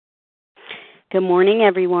Good morning,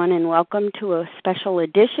 everyone, and welcome to a special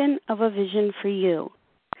edition of A Vision for You.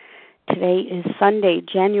 Today is Sunday,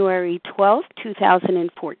 January 12th,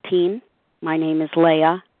 2014. My name is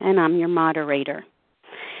Leah, and I'm your moderator.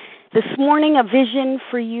 This morning, A Vision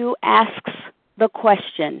for You asks the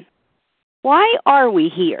question, why are we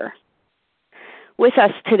here? With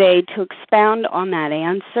us today to expound on that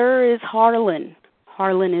answer is Harlan.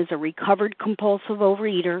 Harlan is a recovered compulsive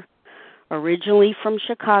overeater, originally from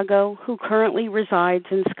Chicago, who currently resides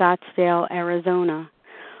in Scottsdale, Arizona.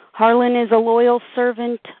 Harlan is a loyal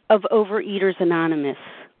servant of Overeaters Anonymous,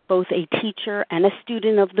 both a teacher and a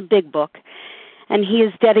student of the Big Book, and he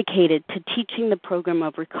is dedicated to teaching the program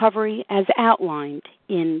of recovery as outlined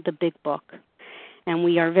in the Big Book. And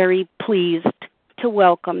we are very pleased to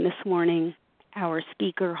welcome this morning our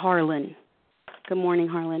speaker, Harlan. Good morning,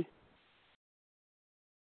 Harlan.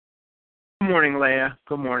 Good morning, Leah.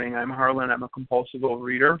 Good morning. I'm Harlan. I'm a compulsive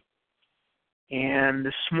overeater. And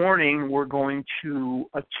this morning we're going to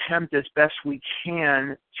attempt as best we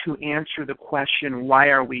can to answer the question, why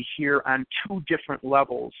are we here, on two different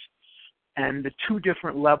levels. And the two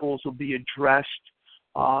different levels will be addressed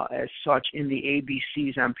as such in the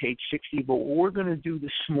ABCs on page 60. But what we're going to do this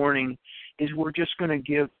morning is we're just going to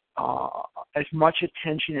give as much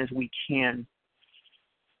attention as we can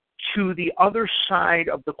to the other side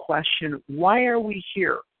of the question, why are we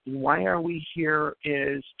here? Why are we here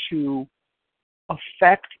is to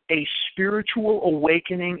affect a spiritual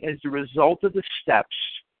awakening as a result of the steps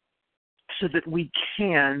so that we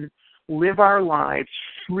can live our lives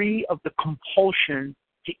free of the compulsion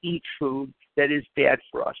to eat food that is bad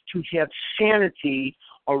for us, to have sanity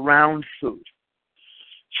around food,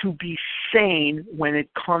 to be sane when it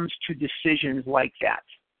comes to decisions like that,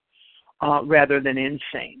 rather than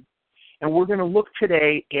insane. And we're going to look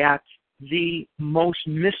today at the most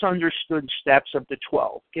misunderstood steps of the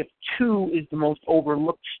 12. If 2 is the most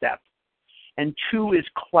overlooked step, and 2 is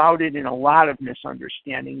clouded in a lot of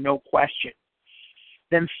misunderstanding, no question,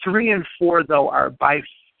 then 3 and 4, though, are by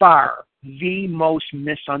far the most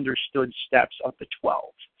misunderstood steps of the 12.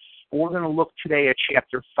 And we're going to look today at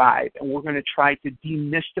chapter 5, and we're going to try to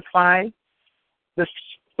demystify the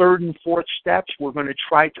third and fourth steps. We're going to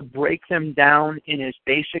try to break them down in as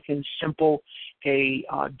basic and simple a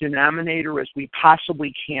denominator as we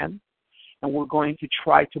possibly can. And we're going to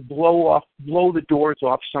try to blow the doors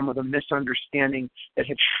off some of the misunderstanding that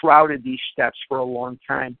have shrouded these steps for a long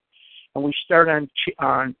time. And we start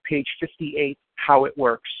on page 58, how it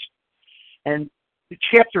works. And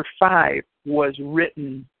chapter 5 was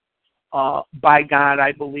written by God,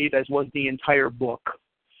 I believe, as was the entire book.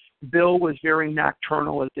 Bill was very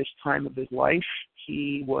nocturnal at this time of his life.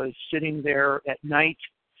 He was sitting there at night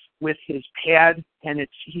with his pad, and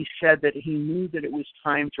he said that he knew that it was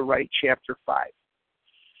time to write chapter 5.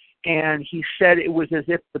 And he said it was as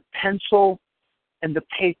if the pencil and the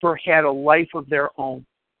paper had a life of their own.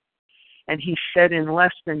 And he said in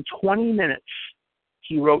less than 20 minutes,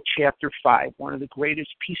 he wrote chapter 5, one of the greatest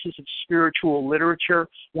pieces of spiritual literature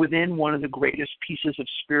within one of the greatest pieces of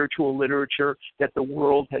spiritual literature that the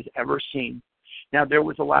world has ever seen. Now, there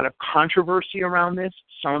was a lot of controversy around this.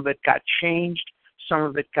 Some of it got changed. Some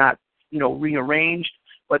of it got, rearranged.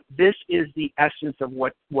 But this is the essence of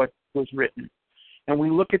what was written. And we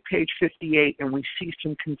look at page 58 and we see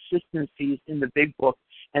some consistencies in the Big Book,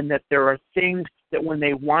 and that there are things that when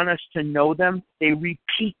they want us to know them, they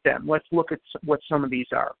repeat them. Let's look at what some of these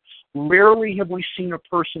are. Rarely have we seen a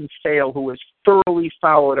person fail who has thoroughly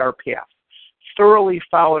followed our path. Thoroughly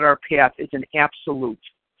followed our path is an absolute.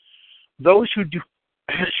 Those who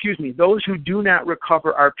do not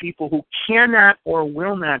recover are people who cannot or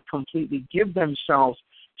will not completely give themselves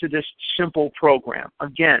to this simple program.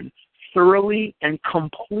 Again, thoroughly and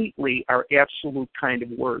completely are absolute kind of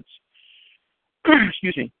words.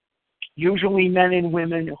 Usually men and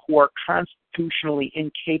women who are constitutionally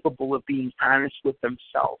incapable of being honest with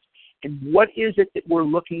themselves. And what is it that we're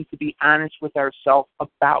looking to be honest with ourselves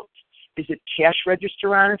about? Is it cash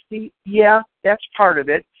register honesty? Yeah, that's part of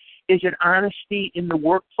it. Is it honesty in the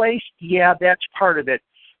workplace? Yeah, that's part of it.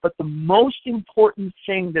 But the most important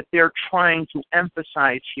thing that they're trying to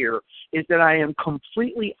emphasize here is that I am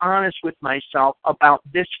completely honest with myself about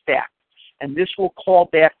this fact. And this will call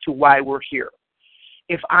back to why we're here.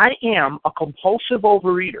 If I am a compulsive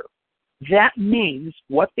overeater,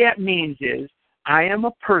 what that means is I am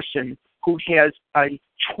a person who has a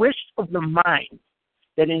twist of the mind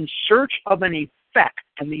that in search of an effect,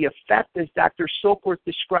 and the effect, as Dr. Silkworth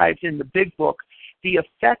describes in the Big Book, the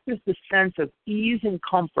effect is the sense of ease and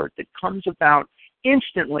comfort that comes about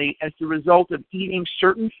instantly as the result of eating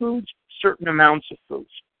certain foods, certain amounts of foods.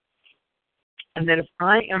 And that if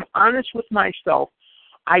I am honest with myself,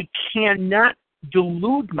 I cannot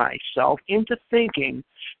delude myself into thinking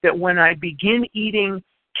that when I begin eating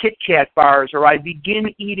Kit Kat bars or I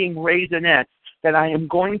begin eating Raisinets, that I am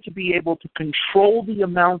going to be able to control the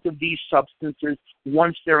amount of these substances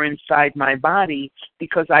once they're inside my body,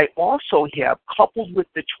 because I also have, coupled with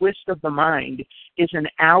the twist of the mind, is an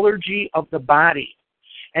allergy of the body.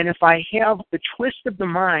 And if I have the twist of the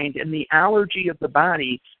mind and the allergy of the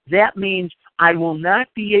body, that means I will not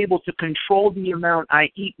be able to control the amount I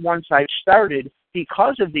eat once I've started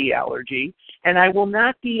because of the allergy, and I will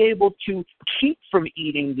not be able to keep from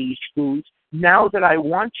eating these foods now that I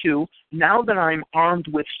want to, now that I'm armed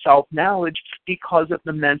with self-knowledge because of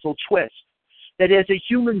the mental twist. That as a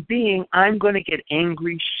human being, I'm going to get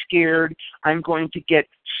angry, scared, I'm going to get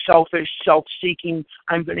selfish, self-seeking,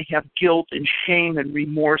 I'm going to have guilt and shame and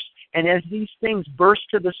remorse. And as these things burst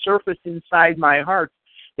to the surface inside my heart,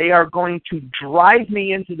 they are going to drive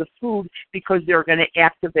me into the food because they're going to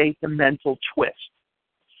activate the mental twist.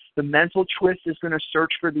 The mental twist is going to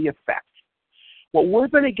search for the effect. What we're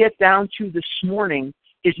going to get down to this morning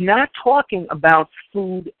is not talking about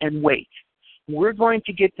food and weight. We're going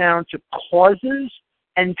to get down to causes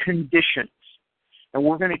and conditions. And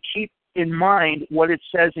we're going to keep in mind what it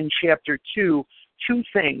says in chapter 2, two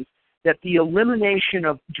things, that the elimination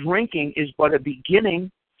of drinking is but a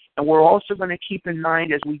beginning, and we're also going to keep in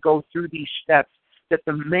mind as we go through these steps that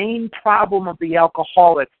the main problem of the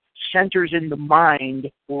alcoholic centers in the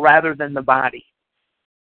mind rather than the body.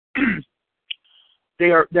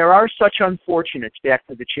 There are such unfortunates, back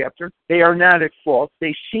to the chapter. They are not at fault.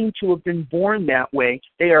 They seem to have been born that way.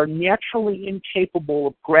 They are naturally incapable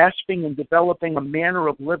of grasping and developing a manner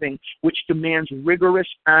of living which demands rigorous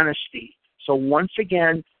honesty. So once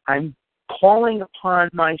again, I'm calling upon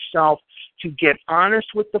myself to get honest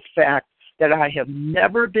with the fact that I have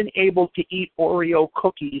never been able to eat Oreo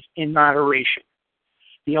cookies in moderation.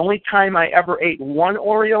 The only time I ever ate one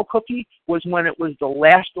Oreo cookie was when it was the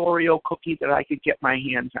last Oreo cookie that I could get my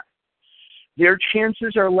hands on. Their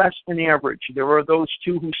chances are less than average. There are those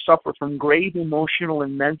too who suffer from grave emotional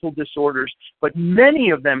and mental disorders, but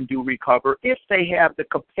many of them do recover if they have the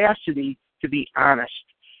capacity to be honest.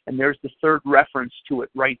 And there's the third reference to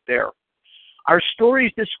it right there. Our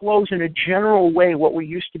stories disclose in a general way what we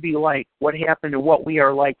used to be like, what happened, and what we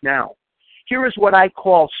are like now. Here is what I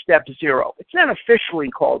call step 0. It's not officially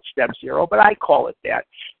called step 0, but I call it that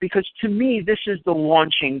because to me this is the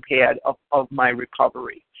launching pad of my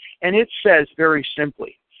recovery. And it says very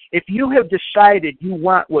simply, if you have decided you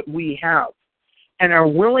want what we have and are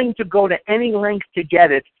willing to go to any length to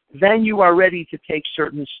get it, then you are ready to take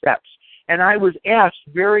certain steps. And I was asked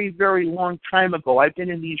very, very long time ago, I've been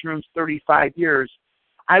in these rooms 35 years,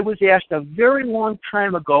 I was asked a very long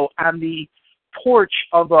time ago on the porch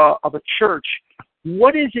of a church,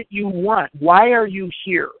 what is it you want? Why are you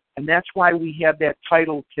here? And that's why we have that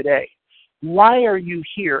title today. Why are you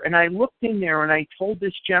here? And I looked in there and I told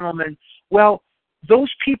this gentleman, well, those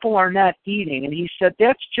people are not eating. And he said,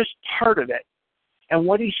 that's just part of it. And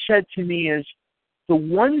what he said to me is, the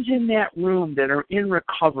ones in that room that are in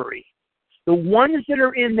recovery, the ones that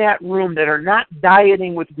are in that room that are not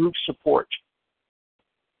dieting with group support,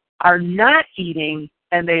 are not eating,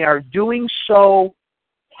 and they are doing so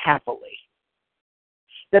happily.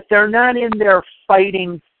 That they're not in there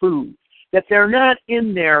fighting food. That they're not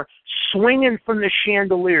in there swinging from the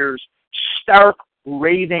chandeliers, stark,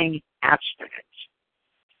 raving abstinence.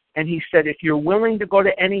 And he said, if you're willing to go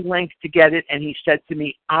to any length to get it, and he said to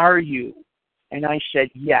me, are you? And I said,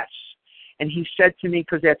 yes. And he said to me,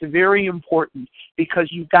 because that's very important, because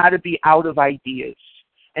you've got to be out of ideas.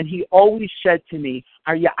 And he always said to me,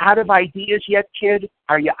 are you out of ideas yet, kid?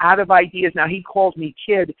 Are you out of ideas? Now, he called me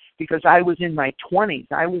kid because I was in my 20s.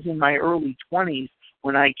 I was in my early 20s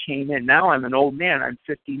when I came in. Now I'm an old man. I'm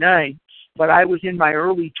 59. But I was in my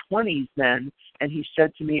early 20s then. And he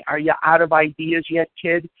said to me, are you out of ideas yet,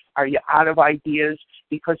 kid? Are you out of ideas?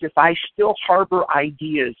 Because if I still harbor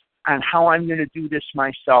ideas on how I'm going to do this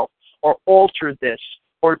myself, or alter this,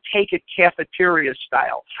 or take it cafeteria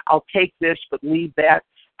style, I'll take this but leave that,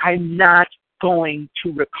 I'm not going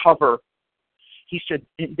to recover. He said,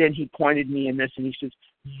 and then he pointed me in this and he says,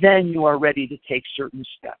 then you are ready to take certain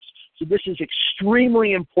steps. So this is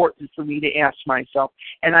extremely important for me to ask myself,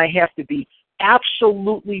 and I have to be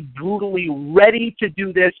absolutely brutally ready to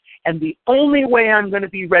do this, and the only way I'm going to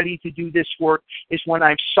be ready to do this work is when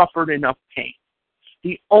I've suffered enough pain.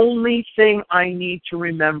 The only thing I need to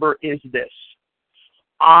remember is this.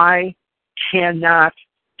 I cannot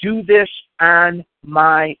do this on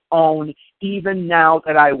my own, even now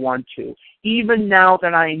that I want to. even now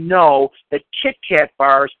that I know that Kit Kat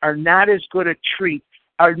bars are not as good a treat,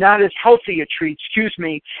 are not as healthy a treat,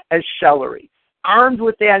 as celery. Armed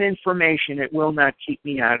with that information, it will not keep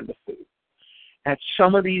me out of the food. And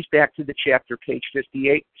some of these, back to the chapter, page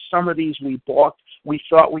 58, some of these we balked. We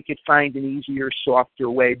thought we could find an easier, softer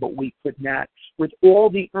way, but we could not. With all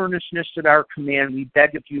the earnestness at our command, we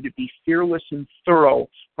beg of you to be fearless and thorough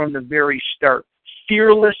from the very start.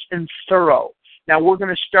 Fearless and thorough. Now we're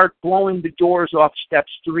going to start blowing the doors off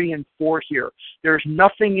steps 3 and 4 here. There's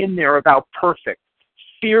nothing in there about perfect.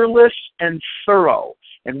 Fearless and thorough.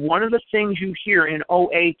 And one of the things you hear in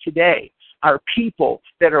OA today are people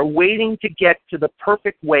that are waiting to get to the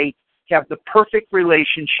perfect weight, have the perfect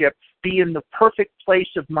relationship, be in the perfect place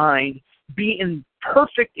of mind, be in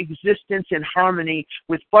perfect existence in harmony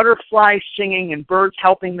with butterflies singing and birds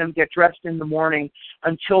helping them get dressed in the morning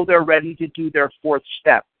until they're ready to do their 4th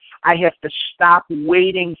step. I have to stop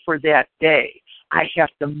waiting for that day. I have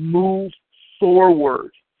to move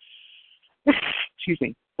forward.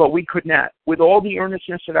 But we could not. With all the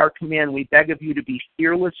earnestness at our command, we beg of you to be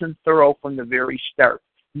fearless and thorough from the very start.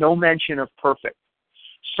 No mention of perfect.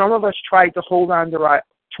 Some of us tried to hold on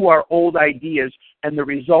to our old ideas, and the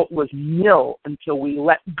result was nil until we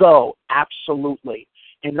let go, absolutely.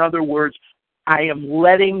 In other words, I am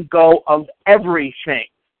letting go of everything.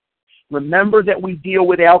 Remember that we deal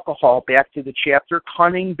with alcohol, back to the chapter,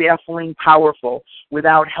 cunning, baffling, powerful.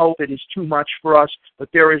 Without help, it is too much for us, but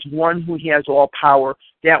there is one who has all power.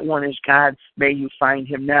 That one is God. May you find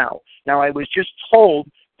him now. Now, I was just told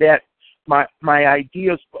that my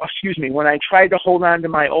ideas, when I tried to hold on to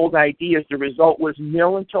my old ideas, the result was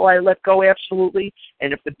nil until I let go, absolutely.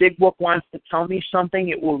 And if the big book wants to tell me something,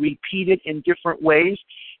 it will repeat it in different ways.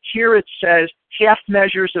 Here it says, half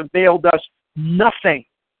measures availed us nothing.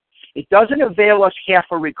 It doesn't avail us half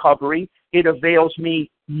a recovery. It avails me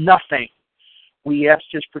nothing. We ask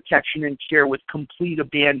his protection and care with complete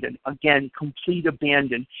abandon. Again, complete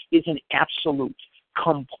abandon is an absolute.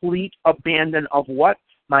 Complete abandon of what?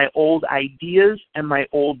 My old ideas and my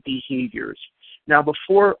old behaviors. Now,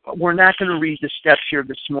 we're not going to read the steps here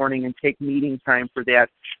this morning and take meeting time for that,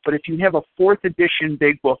 but if you have a 4th edition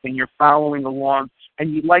big book and you're following along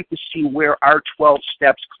and you'd like to see where our 12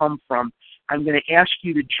 steps come from, I'm going to ask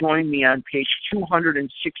you to join me on page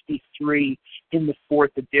 263 in the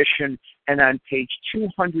 4th edition and on page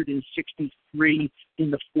 263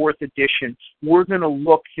 in the 4th edition. We're going to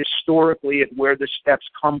look historically at where the steps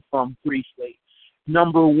come from briefly.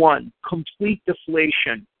 Number 1, complete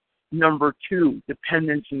deflation. Number 2,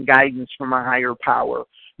 dependence and guidance from a higher power.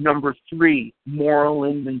 Number 3, moral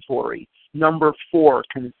inventory. Number 4,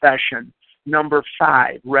 confession. Number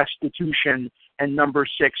 5, restitution. And number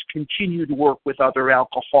 6, continued work with other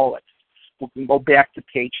alcoholics. We can go back to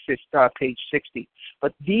page 60.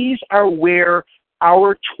 But these are where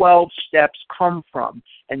our 12 steps come from.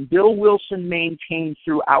 And Bill Wilson maintained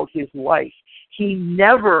throughout his life, he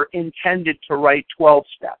never intended to write 12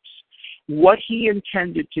 steps. What he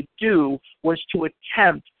intended to do was to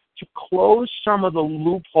attempt to close some of the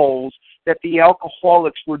loopholes that the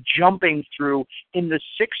alcoholics were jumping through in the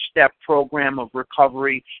 6-step program of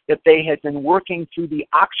recovery that they had been working through the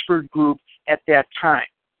Oxford group at that time.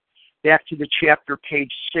 Back to the chapter,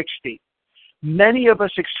 page 60. Many of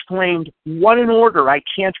us exclaimed, "What an order, I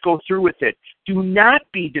can't go through with it." Do not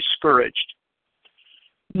be discouraged.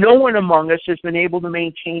 No one among us has been able to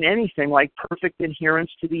maintain anything like perfect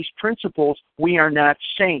adherence to these principles. We are not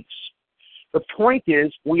saints. The point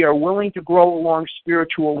is, we are willing to grow along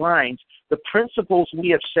spiritual lines. The principles we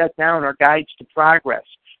have set down are guides to progress.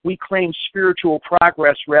 We claim spiritual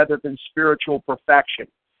progress rather than spiritual perfection.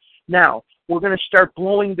 Now, we're going to start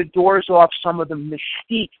blowing the doors off some of the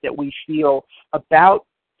mystique that we feel about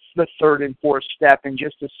the 3rd and 4th step in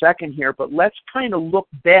just a second here, but let's kind of look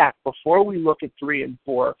back before we look at 3 and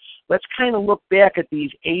 4. Let's kind of look back at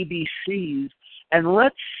these ABCs and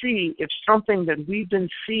let's see if something that we've been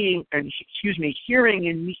hearing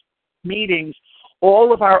in meetings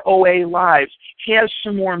all of our OA lives has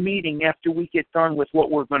some more meaning after we get done with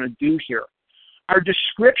what we're going to do here. Our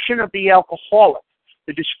description of the alcoholic.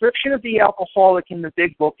 The description of the alcoholic in the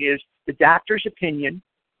big book is the doctor's opinion,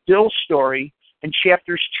 Bill's story, and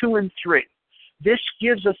chapters 2 and 3. This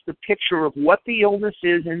gives us the picture of what the illness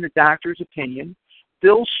is in the doctor's opinion.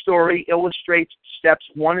 Bill's story illustrates steps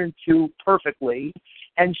 1 and 2 perfectly,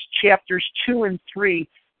 and chapters 2 and 3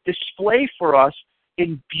 display for us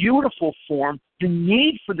in beautiful form the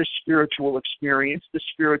need for the spiritual experience, the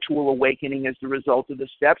spiritual awakening as the result of the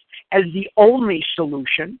steps, as the only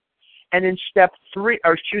solution. And in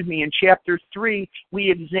in chapter 3, we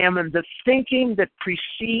examine the thinking that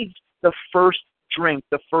precedes the first drink,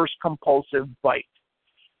 the first compulsive bite.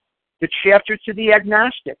 The chapter to the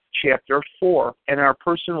agnostic, chapter 4, and our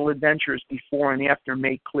personal adventures before and after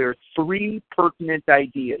make clear 3 pertinent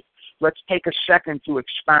ideas. Let's take a second to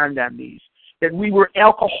expand on these. That we were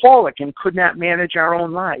alcoholic and could not manage our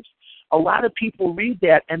own lives. A lot of people read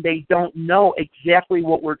that and they don't know exactly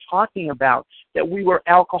what we're talking about, that we were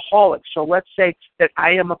alcoholics. So let's say that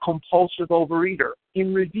I am a compulsive overeater.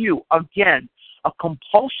 In review, again, a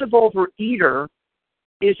compulsive overeater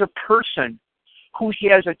is a person who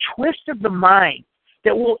has a twist of the mind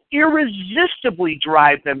that will irresistibly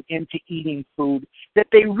drive them into eating food that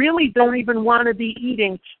they really don't even want to be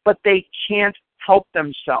eating, but they can't help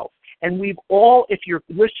themselves. And we've all, if you're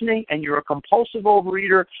listening and you're a compulsive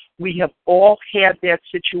overeater, we have all had that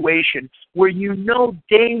situation where you know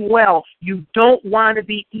dang well you don't want to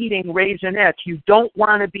be eating Raisinets, you don't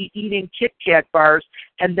want to be eating Kit Kat bars,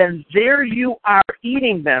 and then there you are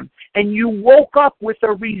eating them. And you woke up with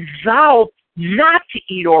a resolve not to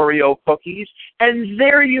eat Oreo cookies, and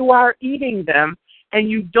there you are eating them, and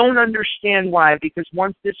you don't understand why, because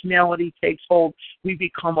once this malady takes hold, we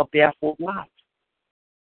become a baffled lot.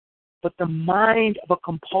 But the mind of a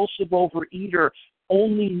compulsive overeater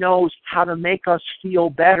only knows how to make us feel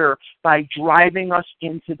better by driving us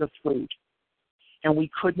into the food. And we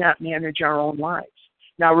could not manage our own lives.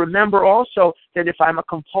 Now remember also that if I'm a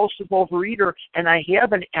compulsive overeater and I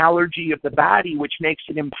have an allergy of the body which makes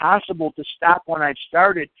it impossible to stop when I've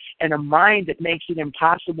started, and a mind that makes it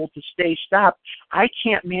impossible to stay stopped, I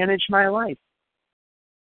can't manage my life.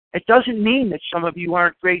 It doesn't mean that some of you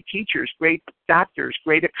aren't great teachers, great doctors,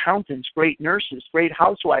 great accountants, great nurses, great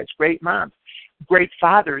housewives, great moms, great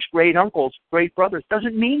fathers, great uncles, great brothers. It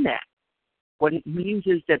doesn't mean that. What it means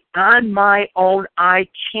is that on my own, I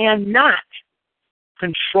cannot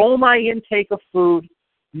control my intake of food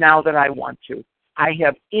now that I want to. I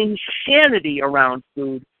have insanity around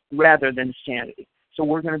food rather than sanity. So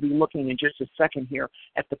we're going to be looking in just a second here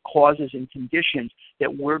at the causes and conditions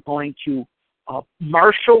that we're going to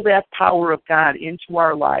marshal that power of God into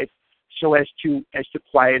our life so as to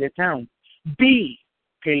quiet it down. B,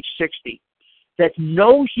 page 60, that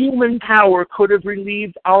no human power could have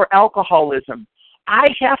relieved our alcoholism. I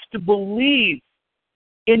have to believe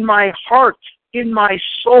in my heart, in my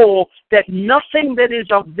soul, that nothing that is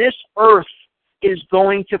of this earth is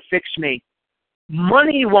going to fix me.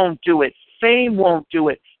 Money won't do it. Fame won't do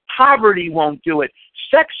it. Poverty won't do it.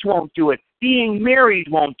 Sex won't do it. Being married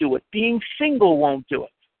won't do it. Being single won't do it.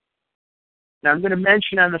 Now I'm going to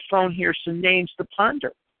mention on the phone here some names to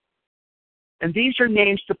ponder. And these are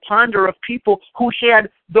names to ponder of people who had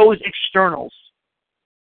those externals.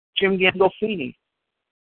 Jim Gandolfini,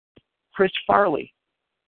 Chris Farley,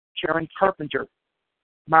 Karen Carpenter,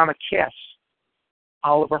 Mama Cass,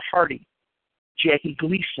 Oliver Hardy, Jackie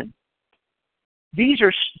Gleason. These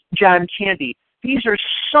are John Candy. These are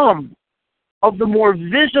some of the more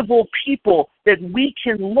visible people that we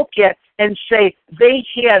can look at and say they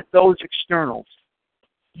had those externals.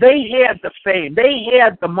 They had the fame. They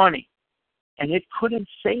had the money. And it couldn't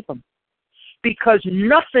save them. Because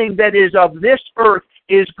nothing that is of this earth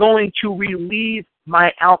is going to relieve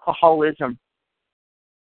my alcoholism.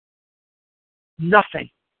 Nothing.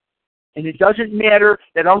 And it doesn't matter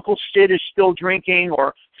that Uncle Sid is still drinking,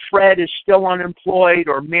 or Fred is still unemployed,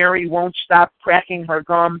 or Mary won't stop cracking her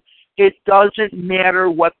gum. It doesn't matter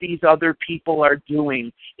what these other people are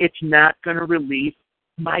doing. It's not going to relieve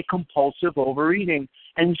my compulsive overeating.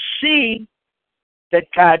 And see that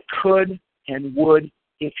God could and would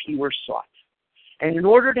if he were sought. And in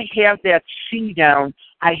order to have that C down,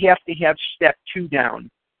 I have to have step 2 down.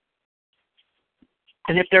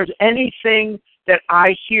 And if there's anything that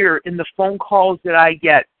I hear in the phone calls that I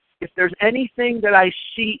get, if there's anything that I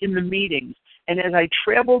see in the meetings, and as I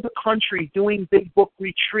travel the country doing big book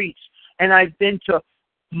retreats, and I've been to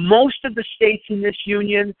most of the states in this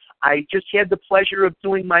union, I just had the pleasure of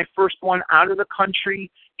doing my first one out of the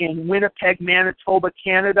country in Winnipeg, Manitoba,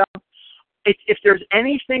 Canada. If there's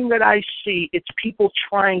anything that I see, it's people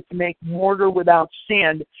trying to make mortar without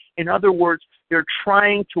sand. In other words, they're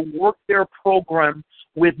trying to work their program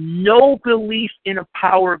with no belief in a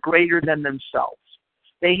power greater than themselves.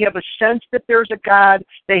 They have a sense that there's a God.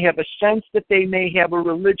 They have a sense that they may have a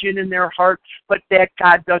religion in their heart, but that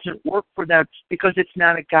God doesn't work for them because it's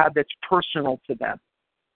not a God that's personal to them.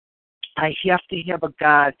 I have to have a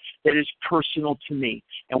God that is personal to me.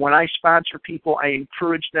 And when I sponsor people, I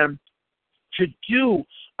encourage them to do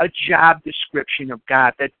a job description of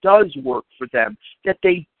God that does work for them, that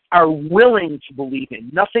they are willing to believe in.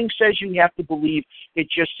 Nothing says you have to believe. It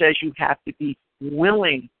just says you have to be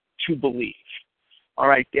willing to believe. All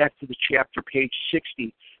right, back to the chapter, page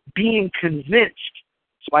 60. being convinced.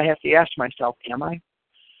 So I have to ask myself, am I?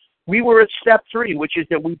 We were at step 3, which is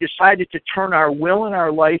that we decided to turn our will and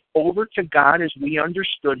our life over to God as we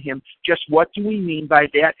understood him. Just what do we mean by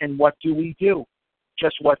that, and what do we do?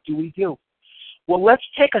 Just what do we do? Well, let's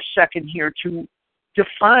take a second here to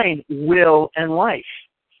define will and life.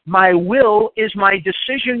 My will is my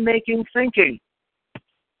decision-making thinking.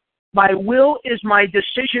 My will is my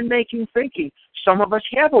decision-making thinking. Some of us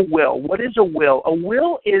have a will. What is a will? A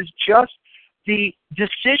will is just the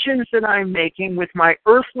decisions that I'm making with my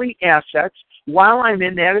earthly assets while I'm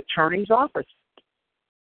in that attorney's office.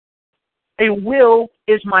 A will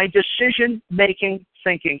is my decision-making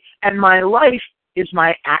thinking, and my life is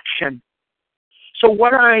my action. So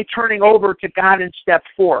what am I turning over to God in step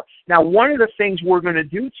 4? Now, one of the things we're going to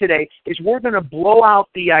do today is we're going to blow out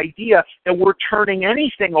the idea that we're turning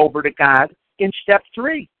anything over to God in step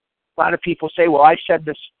 3. A lot of people say, well, I said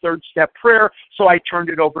this 3rd step prayer, so I turned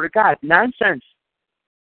it over to God. Nonsense.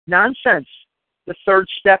 Nonsense. The 3rd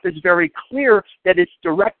step is very clear that it's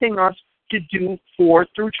directing us to do 4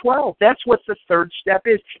 through 12. That's what the 3rd step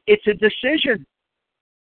is. It's a decision.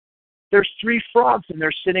 There's 3 frogs, and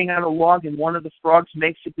they're sitting on a log, and one of the frogs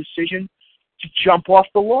makes a decision to jump off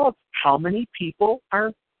the log. How many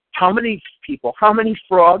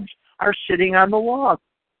frogs are sitting on the log?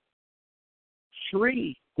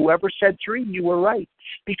 3. Whoever said 3, you were right.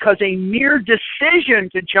 Because a mere decision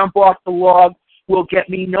to jump off the log will get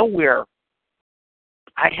me nowhere.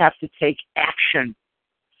 I have to take action.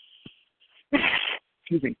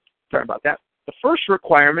 Excuse me. Sorry about that. The first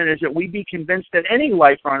requirement is that we be convinced that any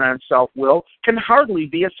life run on self-will can hardly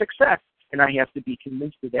be a success, and I have to be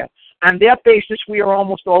convinced of that. On that basis, we are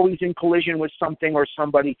almost always in collision with something or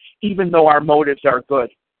somebody, even though our motives are good.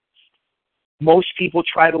 Most people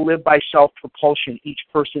try to live by self-propulsion. Each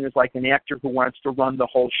person is like an actor who wants to run the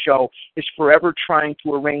whole show, is forever trying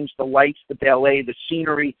to arrange the lights, the ballet, the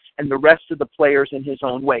scenery, and the rest of the players in his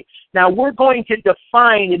own way. Now, we're going to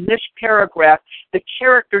define in this paragraph the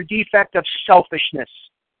character defect of selfishness.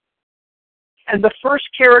 And the first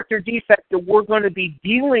character defect that we're going to be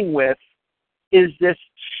dealing with is this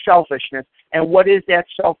selfishness. And what is that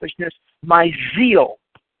selfishness? My zeal,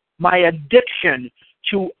 my addiction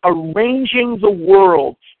to arranging the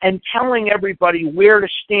world and telling everybody where to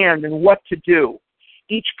stand and what to do.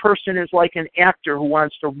 Each person is like an actor who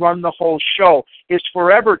wants to run the whole show, is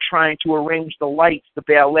forever trying to arrange the lights, the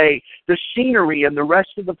ballet, the scenery, and the rest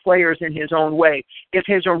of the players in his own way. If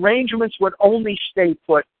his arrangements would only stay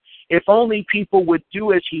put, if only people would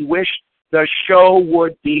do as he wished, the show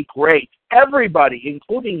would be great. Everybody,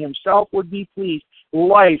 including himself, would be pleased.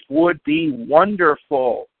 Life would be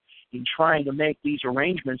wonderful. In trying to make these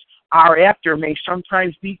arrangements, our actor may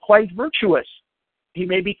sometimes be quite virtuous. He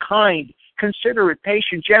may be kind, considerate,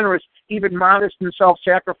 patient, generous, even modest and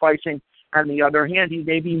self-sacrificing. On the other hand, he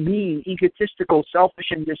may be mean, egotistical,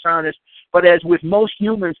 selfish, and dishonest, but as with most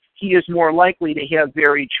humans, he is more likely to have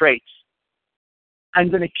varied traits. I'm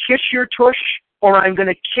going to kiss your tush, or I'm going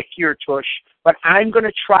to kick your tush, but I'm going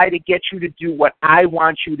to try to get you to do what I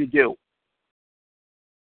want you to do.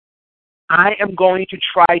 I am going to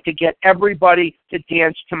try to get everybody to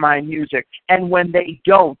dance to my music. And when they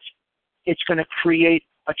don't, it's going to create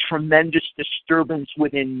a tremendous disturbance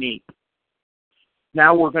within me.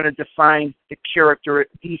 Now we're going to define the character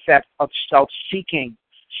defect of self-seeking.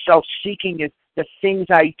 Self-seeking is the things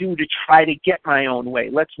I do to try to get my own way.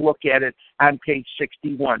 Let's look at it on page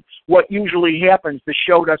 61. What usually happens, the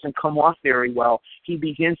show doesn't come off very well. He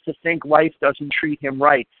begins to think life doesn't treat him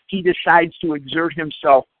right. He decides to exert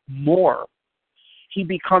himself more. He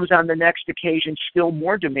becomes on the next occasion still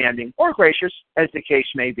more demanding, or gracious, as the case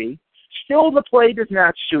may be. Still, the play does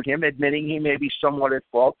not suit him, admitting he may be somewhat at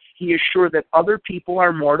fault. He is sure that other people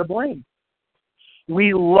are more to blame.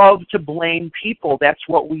 We love to blame people. That's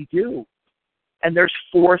what we do. And there's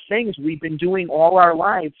 4 things we've been doing all our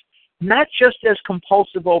lives, not just as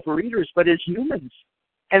compulsive overeaters, but as humans.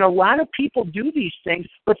 And a lot of people do these things,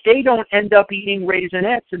 but they don't end up eating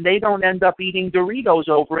Raisinets and they don't end up eating Doritos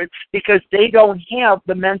over it because they don't have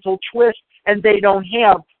the mental twist and they don't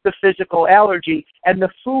have the physical allergy. And the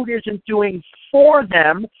food isn't doing for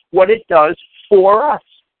them what it does for us.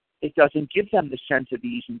 It doesn't give them the sense of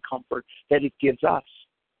ease and comfort that it gives us.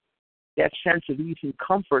 That sense of ease and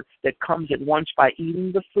comfort that comes at once by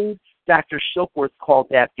eating the food, Dr. Silkworth called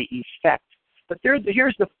that the effect. But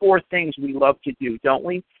here's the 4 things we love to do, don't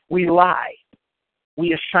we? We lie.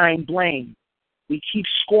 We assign blame. We keep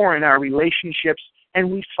score in our relationships, and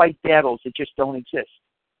we fight battles that just don't exist.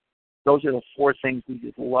 Those are the 4 things we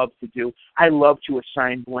just love to do. I love to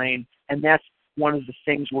assign blame, and that's one of the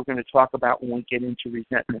things we're going to talk about when we get into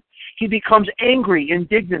resentment. He becomes angry,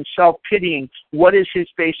 indignant, self-pitying. What is his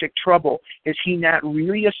basic trouble? Is he not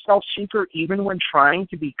really a self-seeker even when trying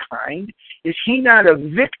to be kind? Is he not a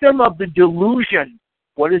victim of the delusion?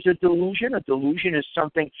 What is a delusion? A delusion is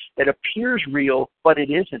something that appears real, but it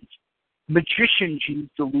isn't. Magicians use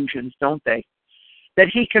delusions, don't they? That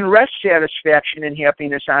he can wrest satisfaction and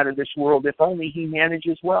happiness out of this world if only he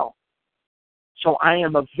manages well. So I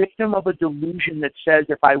am a victim of a delusion that says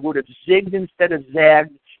if I would have zigged instead of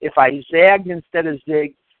zagged, if I zagged instead of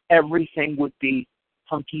zigged, everything would be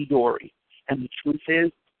hunky-dory. And the truth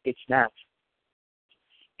is, it's not.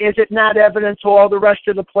 Is it not evident to all the rest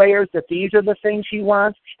of the players that these are the things he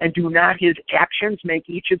wants, and do not his actions make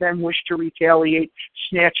each of them wish to retaliate,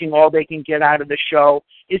 snatching all they can get out of the show?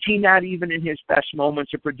 Is he not even in his best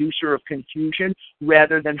moments a producer of confusion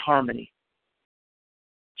rather than harmony?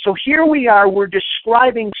 So here we are, we're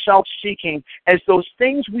describing self-seeking as those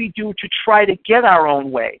things we do to try to get our own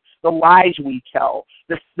way, the lies we tell,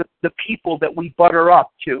 the people that we butter up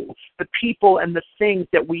to, the people and the things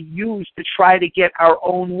that we use to try to get our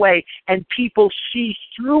own way. And people see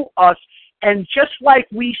through us, and just like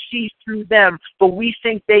we see through them, but we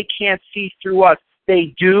think they can't see through us,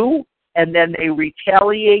 they do, and then they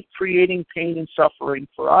retaliate, creating pain and suffering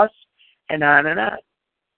for us, and on and on.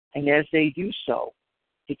 And as they do so,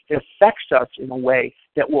 it affects us in a way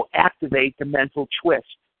that will activate the mental twist.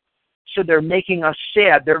 So they're making us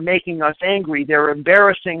sad, they're making us angry, they're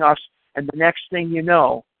embarrassing us, and the next thing you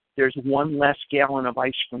know, there's one less gallon of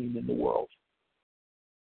ice cream in the world.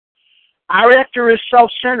 Our actor is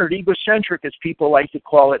self-centered, egocentric, as people like to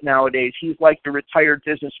call it nowadays. He's like the retired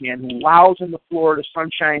businessman who lows in the Florida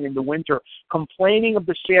sunshine in the winter, complaining of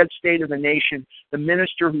the sad state of the nation, the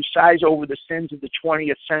minister who sighs over the sins of the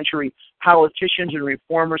 20th century, politicians and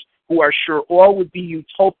reformers who are sure all would be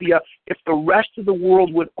utopia if the rest of the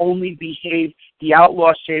world would only behave, the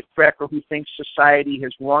outlaw safecracker who thinks society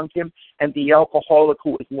has wronged him, and the alcoholic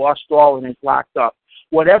who has lost all and is locked up.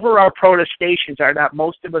 Whatever our protestations, are not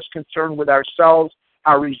most of us concerned with ourselves,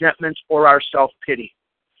 our resentments, or our self-pity.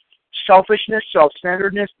 Selfishness,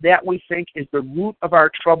 self-centeredness, that we think is the root of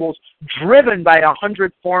our troubles, driven by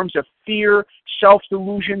 100 forms of fear,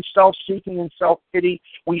 self-delusion, self-seeking, and self-pity.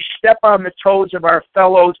 We step on the toes of our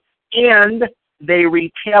fellows, and they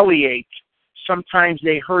retaliate. Sometimes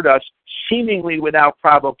they hurt us, seemingly without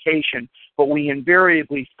provocation, but we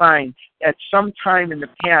invariably find at some time in the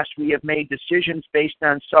past we have made decisions based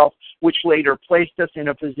on self, which later placed us in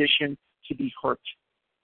a position to be hurt.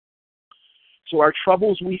 So our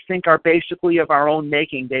troubles, we think, are basically of our own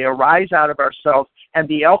making. They arise out of ourselves, and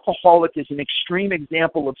the alcoholic is an extreme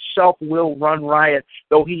example of self-will run riot,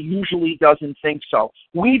 though he usually doesn't think so.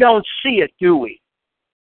 We don't see it, do we?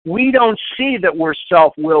 We don't see that we're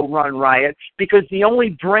self-will run riot because the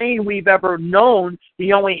only brain we've ever known,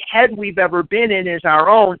 the only head we've ever been in is our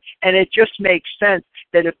own, and it just makes sense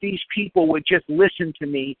that if these people would just listen to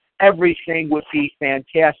me, everything would be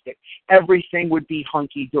fantastic. Everything would be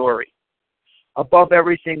hunky-dory. Above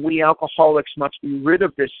everything, we alcoholics must be rid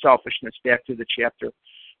of this selfishness. Back to the chapter.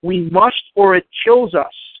 We must, or it kills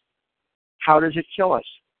us. How does it kill us?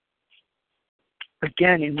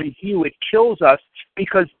 Again, in review, it kills us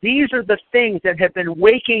because these are the things that have been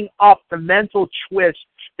waking up the mental twist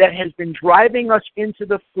that has been driving us into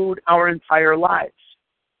the food our entire lives.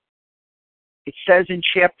 It says in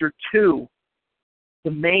chapter 2,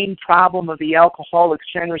 the main problem of the alcoholic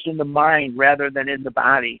centers in the mind rather than in the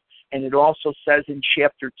body. And it also says in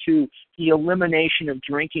chapter 2, the elimination of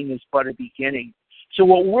drinking is but a beginning. So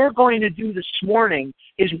what we're going to do this morning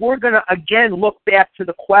is we're going to, again, look back to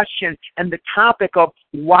the question and the topic of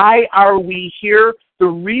why are we here? The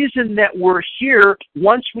reason that we're here,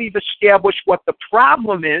 once we've established what the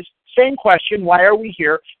problem is, same question, why are we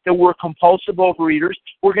here? That we're compulsive overeaters.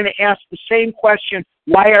 We're going to ask the same question,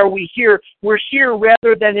 why are we here? We're here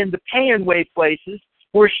rather than in the pay-and-way places.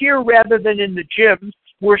 We're here rather than in the gyms.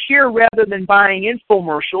 We're here rather than buying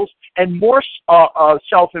infomercials and more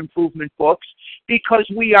self-improvement books, because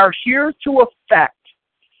we are here to effect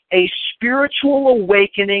a spiritual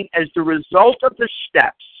awakening as the result of the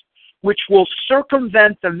steps, which will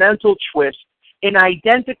circumvent the mental twist in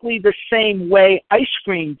identically the same way ice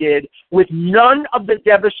cream did, with none of the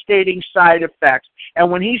devastating side effects.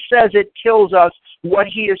 And when he says it kills us, what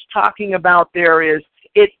he is talking about there is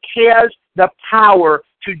it has the power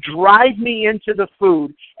to drive me into the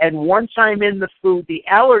food, and once I'm in the food, the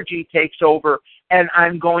allergy takes over, and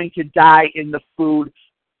I'm going to die in the food,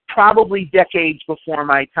 probably decades before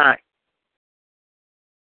my time.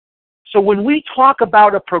 So when we talk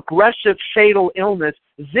about a progressive fatal illness,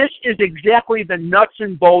 this is exactly the nuts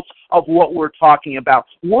and bolts of what we're talking about.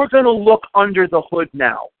 We're going to look under the hood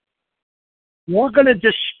now. We're going to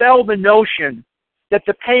dispel the notion that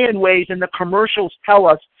the pay-and-ways and the commercials tell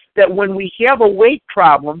us that when we have a weight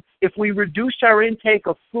problem, if we reduce our intake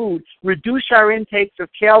of food, reduce our intake of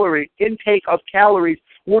calories,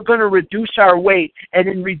 we're going to reduce our weight. And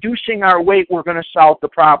in reducing our weight, we're going to solve the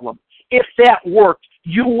problem. If that worked,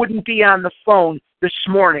 you wouldn't be on the phone this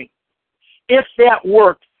morning. If that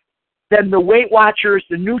worked, then the Weight Watchers,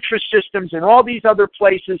 the Nutrisystems, and all these other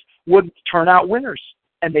places would turn out winners,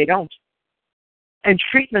 and they don't. And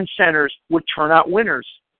treatment centers would turn out winners,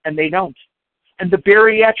 and they don't. And the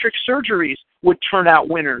bariatric surgeries would turn out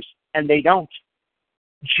winners, and they don't.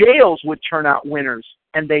 Jails would turn out winners,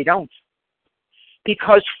 and they don't.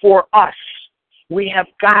 Because for us, we have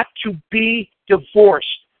got to be divorced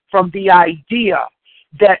from the idea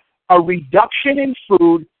that a reduction in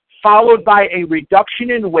food followed by a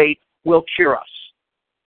reduction in weight will cure us.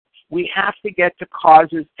 We have to get to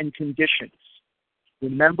causes and conditions,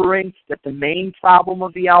 remembering that the main problem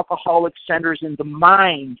of the alcoholic centers in the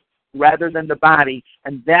mind rather than the body,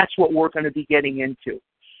 and that's what we're going to be getting into.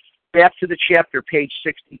 Back to the chapter, page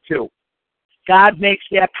 62. God makes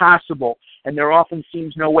that possible, and there often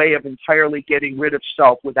seems no way of entirely getting rid of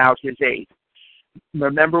self without his aid.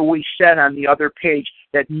 Remember we said on the other page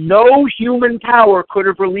that no human power could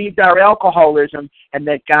have relieved our alcoholism, and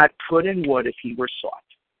that God could and would if he were sought.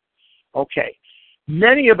 Okay.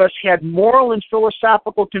 Many of us had moral and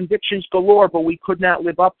philosophical convictions galore, but we could not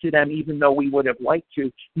live up to them even though we would have liked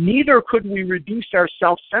to. Neither could we reduce our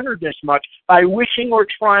self-centeredness much by wishing or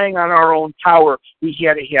trying on our own power. We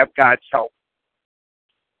had to have God's help.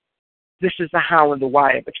 This is the how and the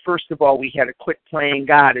why of it. First of all, we had to quit playing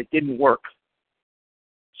God. It didn't work.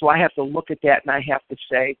 So I have to look at that and I have to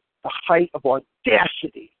say, the height of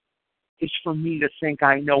audacity is for me to think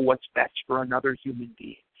I know what's best for another human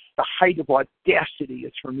being. The height of audacity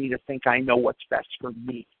is for me to think I know what's best for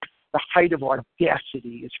me. The height of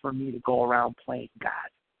audacity is for me to go around playing God.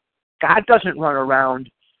 God doesn't run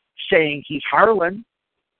around saying he's Harlan.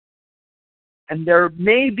 And there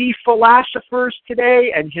may be philosophers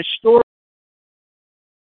today and historians.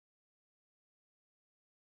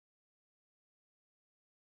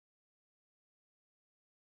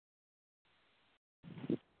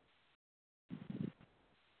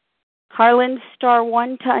 Harlan,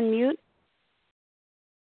 *1 to unmute.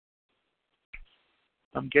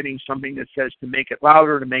 I'm getting something that says to make it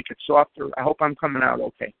louder, to make it softer. I hope I'm coming out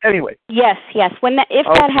okay. Anyway. Yes. If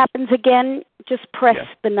that happens again, just press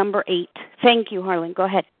the number 8. Thank you, Harlan. Go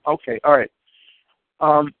ahead. Okay, all right.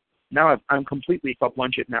 Now I'm completely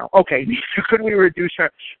kablunchit now. Okay, could we reduce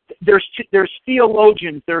our... There's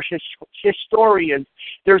theologians, there's historians,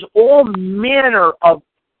 there's all manner of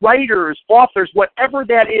writers, authors, whatever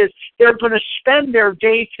that is. They're going to spend their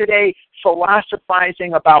day today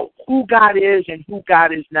philosophizing about who God is and who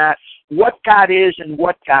God is not, what God is and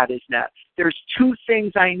what God is not. There's 2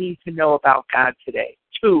 things I need to know about God today.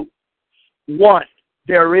 2. 1,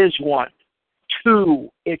 there is one. 2,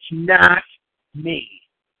 it's not me.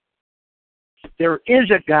 There is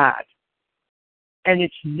a God, and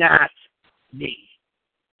it's not me.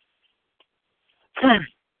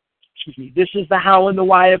 Excuse me. This is the how and the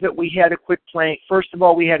why of it. We had to quit playing. First of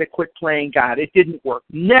all, we had to quit playing God. It didn't work.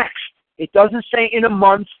 Next, it doesn't say in a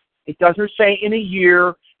month. It doesn't say in a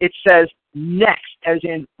year. It says next, as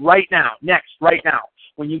in right now. Next, right now.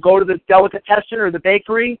 When you go to the delicatessen or the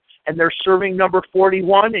bakery and they're serving number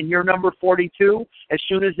 41 and you're number 42, as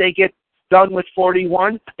soon as they get done with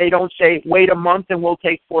 41, they don't say, wait a month and we'll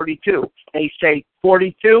take 42. They say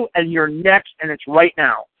 42 and you're next, and it's right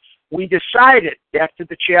now. We decided, back to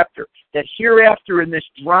the chapter, that hereafter in this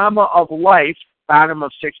drama of life, bottom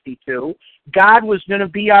of 62, God was going to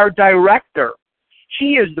be our director.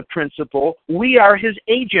 He is the principal. We are his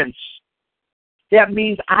agents. That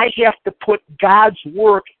means I have to put God's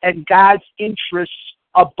work and God's interests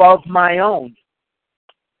above my own.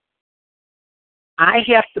 I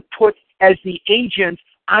have to put, as the agent,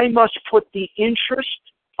 I must put the interest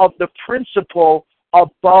of the principal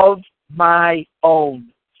above my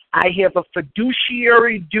own. I have a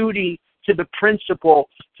fiduciary duty to the principal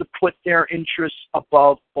to put their interests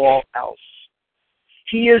above all else.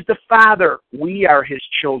 He is the Father. We are his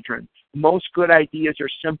children. Most good ideas are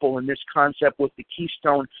simple, and this concept was the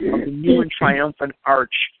keystone of the new and triumphant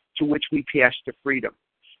arch to which we pass to freedom.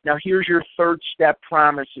 Now here's your 3rd step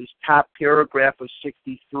promises, top paragraph of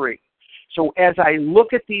 63. So as I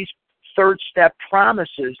look at these 3rd step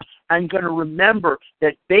promises, I'm going to remember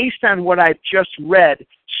that based on what I've just read,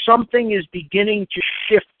 something is beginning to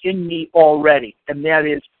shift in me already. And that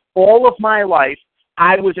is, all of my life,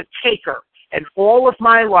 I was a taker. And all of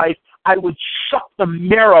my life, I would suck the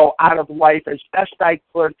marrow out of life as best I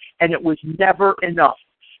could, and it was never enough.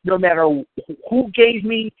 No matter who gave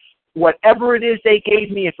me whatever it is they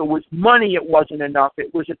gave me, if it was money, it wasn't enough.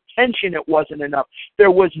 It was attention, it wasn't enough.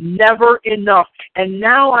 There was never enough. And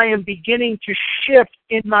now I am beginning to shift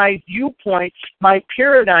in my viewpoint. My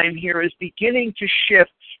paradigm here is beginning to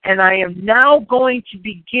shift, and I am now going to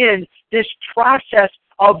begin this process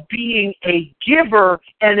of being a giver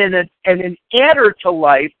and an adder to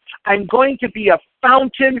life. I'm going to be a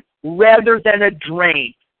fountain rather than a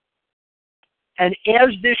drain. And as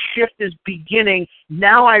this shift is beginning,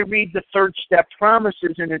 now I read the third step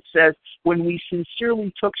promises, and it says, when we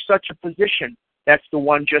sincerely took such a position, that's the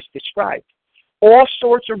one just described, all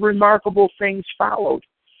sorts of remarkable things followed.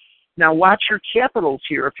 Now watch your capitals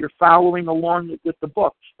here if you're following along with the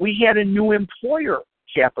book. We had a new employer,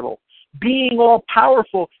 capital. Being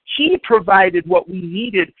all-powerful, he provided what we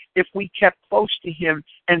needed if we kept close to him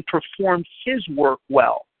and performed his work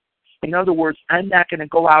well. In other words, I'm not going to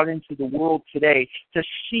go out into the world today to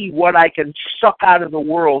see what I can suck out of the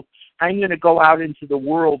world. I'm going to go out into the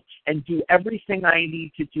world and do everything I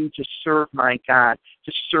need to do to serve my God,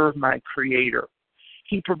 to serve my Creator.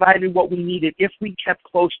 He provided what we needed if we kept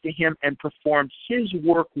close to him and performed his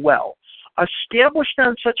work well. Established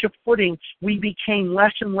on such a footing, we became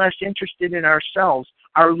less and less interested in ourselves,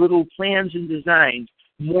 our little plans and designs.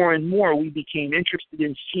 More and more, we became interested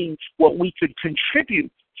in seeing what we could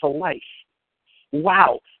contribute to life.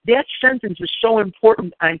 Wow, that sentence is so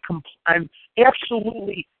important. I'm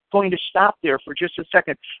absolutely going to stop there for just a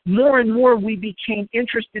second. More and more, we became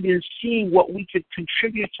interested in seeing what we could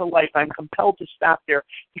contribute to life. I'm compelled to stop there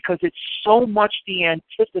because it's so much the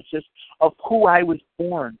antithesis of who I was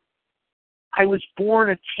born. I was born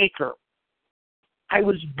a taker. I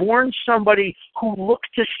was born somebody who looked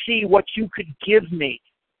to see what you could give me.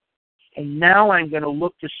 And now I'm going to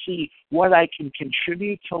look to see what I can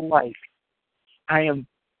contribute to life. I am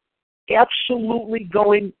absolutely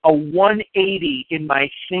going a 180 in my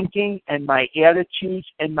thinking and my attitudes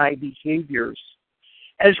and my behaviors.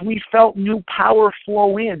 As we felt new power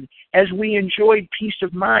flow in, as we enjoyed peace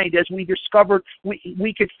of mind, as we discovered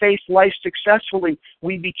we could face life successfully,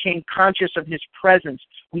 we became conscious of his presence.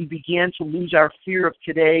 We began to lose our fear of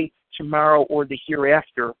today, tomorrow, or the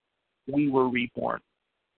hereafter. We were reborn.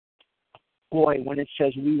 Boy, when it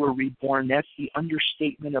says we were reborn, that's the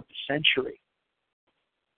understatement of the century.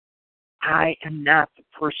 I am not the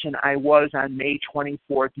person I was on May 24th,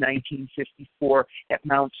 1954 at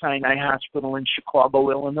Mount Sinai Hospital in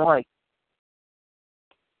Chicago, Illinois.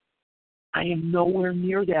 I am nowhere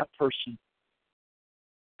near that person.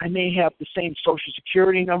 I may have the same Social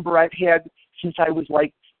Security number I've had since I was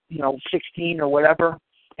 16 or whatever,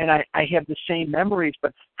 and I have the same memories,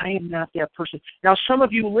 but I am not that person. Now, some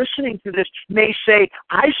of you listening to this may say,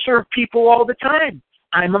 I serve people all the time.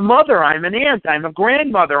 I'm a mother, I'm an aunt, I'm a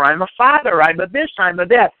grandmother, I'm a father, I'm a this, I'm a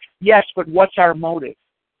that. Yes, but what's our motive?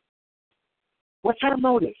 What's our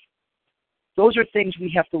motive? Those are things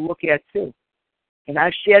we have to look at too. And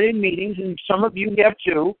I've sat in meetings, and some of you have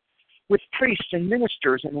too, with priests and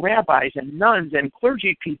ministers and rabbis and nuns and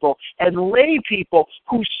clergy people and lay people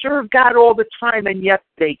who serve God all the time, and yet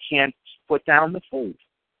they can't put down the food.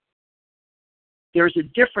 There's a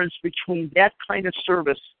difference between that kind of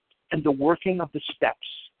service and the working of the steps.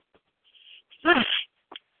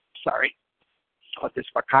 Sorry. I thought this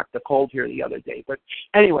cocked the cold here the other day. But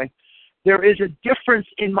anyway, there is a difference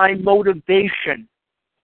in my motivation.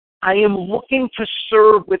 I am looking to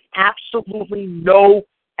serve with absolutely no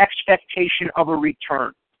expectation of a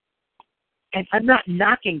return. And I'm not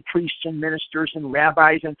knocking priests and ministers and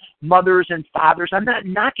rabbis and mothers and fathers. I'm not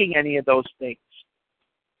knocking any of those things.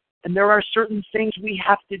 And there are certain things we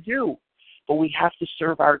have to do. But we have to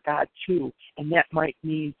serve our God too, and that might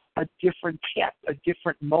mean a different path, a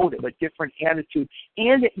different motive, a different attitude,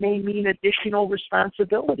 and it may mean additional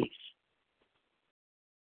responsibilities.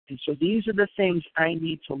 And so these are the things I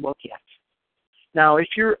need to look at. Now, if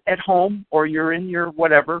you're at home or you're in your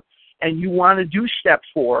whatever, and you want to do step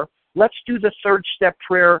 4, let's do the third step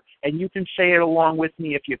prayer, and you can say it along with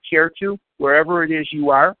me if you care to, wherever it is you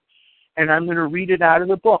are, and I'm going to read it out of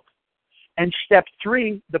the book. And step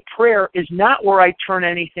 3, the prayer, is not where I turn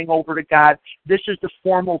anything over to God. This is the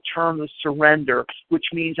formal term of surrender, which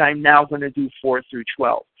means I'm now going to do 4 through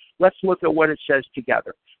 12. Let's look at what it says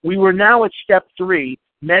together. We were now at step 3.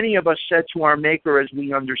 Many of us said to our Maker as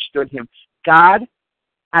we understood him, God,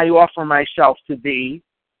 I offer myself to thee,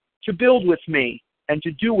 to build with me, and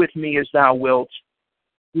to do with me as thou wilt.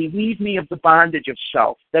 Relieve me of the bondage of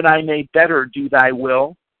self, that I may better do thy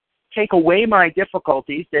will. Take away my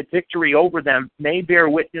difficulties, that victory over them may bear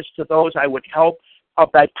witness to those I would help. Of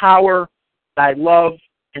thy power, thy love,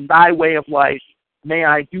 and thy way of life, may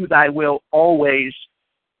I do thy will always.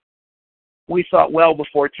 We thought well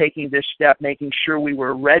before taking this step, making sure we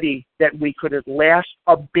were ready, that we could at last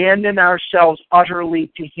abandon ourselves utterly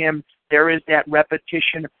to him. There is that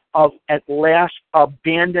repetition of at last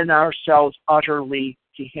abandon ourselves utterly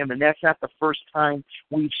to him. And that's not the first time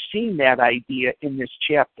we've seen that idea in this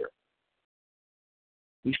chapter.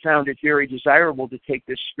 We found it very desirable to take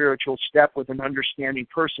this spiritual step with an understanding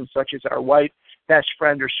person such as our wife, best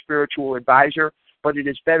friend, or spiritual advisor, but it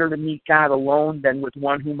is better to meet God alone than with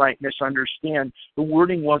one who might misunderstand. The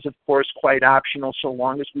wording was, of course, quite optional so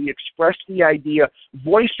long as we expressed the idea,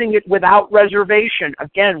 voicing it without reservation.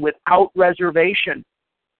 Again, without reservation.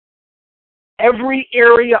 Every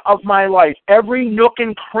area of my life, every nook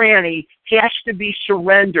and cranny has to be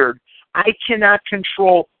surrendered. I cannot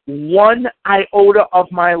control one iota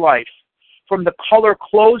of my life, from the color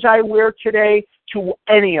clothes I wear today to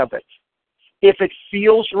any of it. If it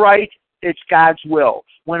feels right, it's God's will.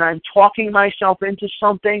 When I'm talking myself into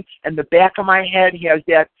something and the back of my head has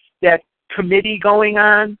that committee going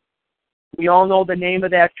on, we all know the name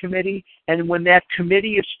of that committee, and when that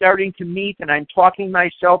committee is starting to meet and I'm talking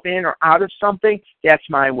myself in or out of something, that's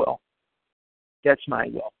my will. That's my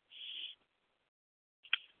will.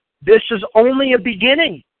 This is only a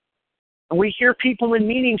beginning. And we hear people in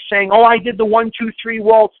meetings saying, oh, I did the 1, 2, 3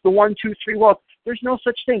 waltz, the 1, 2, 3 waltz. There's no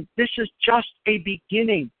such thing. This is just a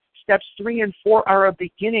beginning. Steps 3 and 4 are a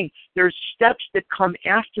beginning. There's steps that come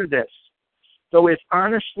after this. Though if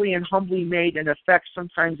honestly and humbly made, in effect,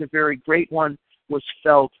 sometimes a very great one was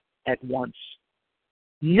felt at once.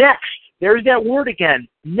 Next, there's that word again,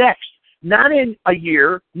 next. Not in a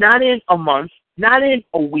year, not in a month, not in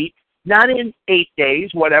a week, not in 8 days,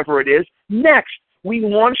 whatever it is. Next, we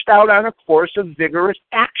launched out on a course of vigorous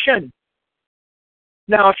action.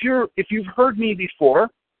 Now, if you've heard me before,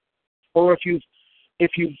 or if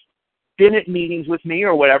you've been at meetings with me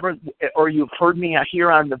or whatever, or you've heard me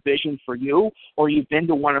here on the Vision for You, or you've been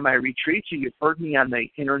to one of my retreats, or you've heard me on the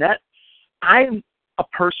internet, I'm a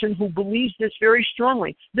person who believes this very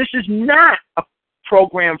strongly. This is not a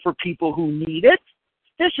program for people who need it.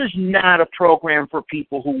 This is not a program for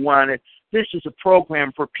people who want it. This is a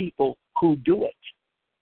program for people who do it.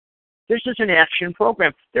 This is an action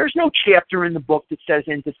program. There's no chapter in the book that says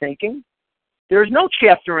into thinking. There's no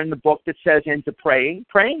chapter in the book that says into praying.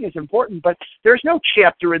 Praying is important, but there's no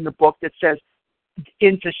chapter in the book that says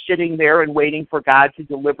into sitting there and waiting for God to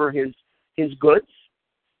deliver his goods.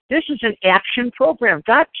 This is an action program.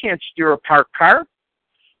 God can't steer a parked car.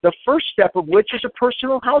 The first step of which is a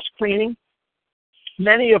personal house cleaning,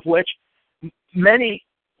 many of us,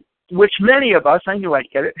 I knew I'd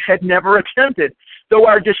get it, had never attempted. Though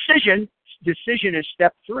our decision is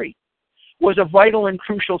step 3, was a vital and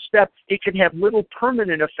crucial step. It could have little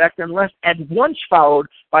permanent effect unless at once followed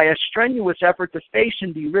by a strenuous effort to face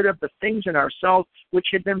and be rid of the things in ourselves which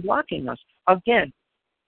had been blocking us. Again,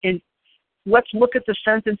 let's look at the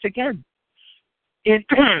sentence again.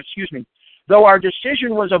 Excuse me. Though our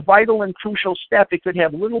decision was a vital and crucial step, it could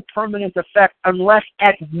have little permanent effect unless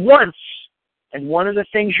at once, and one of the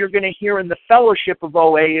things you're going to hear in the fellowship of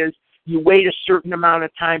OA is you wait a certain amount of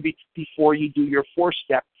time before you do your 4th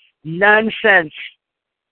step. Nonsense.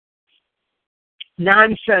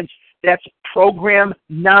 Nonsense. That's program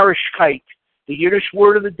Narishkeit. The Yiddish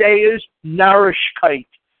word of the day is Narishkeit.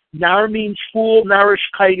 Nar means fool,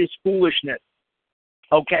 Narishkeit is foolishness.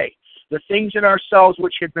 Okay, the things in ourselves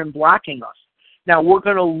which have been blocking us. Now we're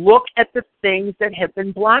going to look at the things that have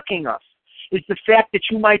been blocking us. Is the fact that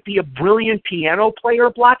you might be a brilliant piano player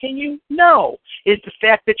blocking you? No. Is the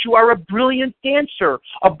fact that you are a brilliant dancer,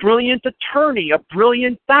 a brilliant attorney, a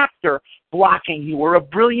brilliant doctor blocking you, or a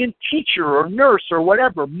brilliant teacher or nurse or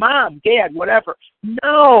whatever, mom, dad, whatever?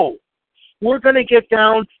 No. We're going to get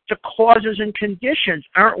down to causes and conditions,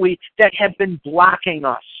 aren't we, that have been blocking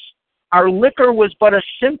us. Our liquor was but a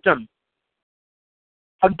symptom.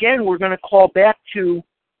 Again, we're going to call back to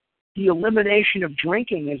the elimination of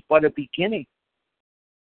drinking is but a beginning.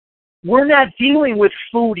 We're not dealing with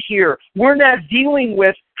food here. We're not dealing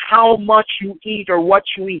with how much you eat or what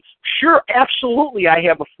you eat. Sure, absolutely, I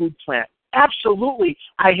have a food plan. Absolutely,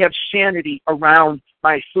 I have sanity around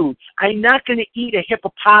my food. I'm not going to eat a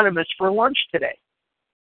hippopotamus for lunch today.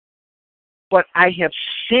 But I have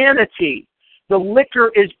sanity. The liquor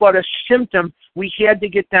is but a symptom. We had to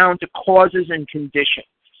get down to causes and conditions.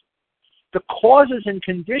 The causes and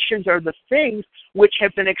conditions are the things which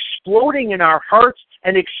have been exploding in our hearts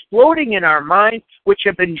and exploding in our minds, which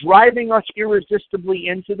have been driving us irresistibly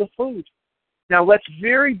into the food. Now let's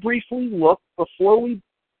very briefly look, before we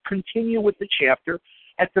continue with the chapter,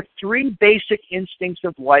 at the three basic instincts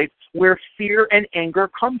of life where fear and anger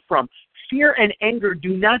come from. Fear and anger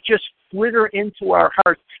do not just flitter into our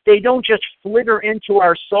hearts. They don't just flitter into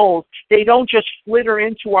our souls. They don't just flitter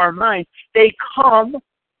into our minds. They come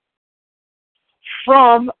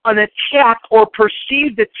from an attack or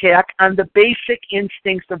perceived attack on the basic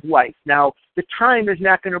instincts of life. Now, the time is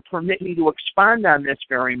not going to permit me to expand on this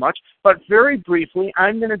very much, but very briefly,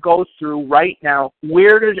 I'm going to go through right now,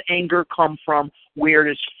 where does anger come from? Where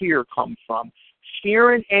does fear come from?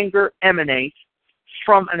 Fear and anger emanate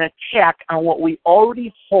from an attack on what we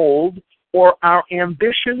already hold or our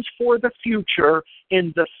ambitions for the future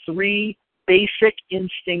in the three basic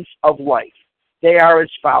instincts of life. They are as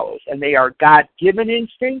follows, and they are God-given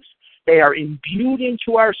instincts. They are imbued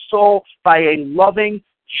into our soul by a loving,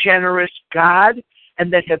 generous God,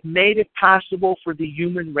 and that have made it possible for the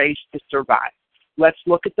human race to survive. Let's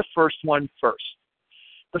look at the first one first.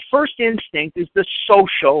 The first instinct is the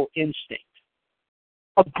social instinct.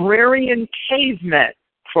 Agrarian cavemen,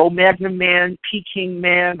 Cro-Magnon man, Peking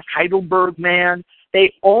man, Heidelberg man,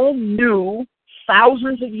 they all knew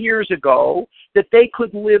thousands of years ago that they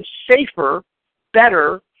could live safer,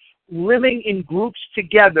 better, living in groups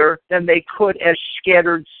together than they could as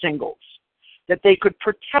scattered singles, that they could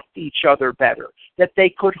protect each other better, that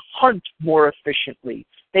they could hunt more efficiently,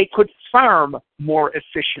 they could farm more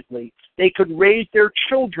efficiently, they could raise their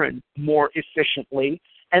children more efficiently,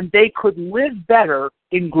 and they could live better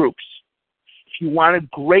in groups. If you want a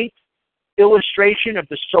great illustration of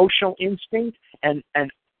the social instinct and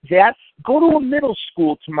that, go to a middle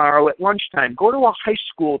school tomorrow at lunchtime. Go to a high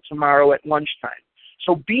school tomorrow at lunchtime.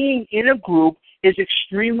 So being in a group is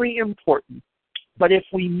extremely important. But if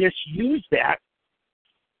we misuse that,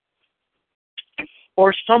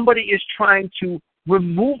 or somebody is trying to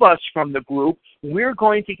remove us from the group, we're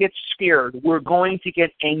going to get scared. We're going to get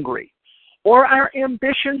angry. Or our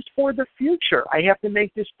ambitions for the future. I have to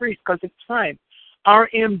make this brief because of time. Our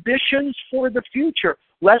ambitions for the future.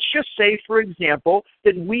 Let's just say, for example,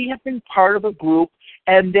 that we have been part of a group,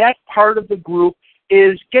 and that part of the group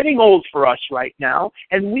is getting old for us right now,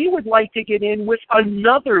 and we would like to get in with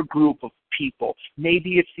another group of people.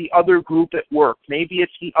 Maybe it's the other group at work. Maybe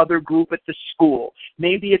it's the other group at the school.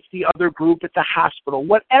 Maybe it's the other group at the hospital.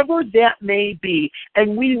 Whatever that may be,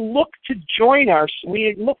 and we look to enjoin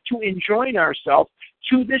ourselves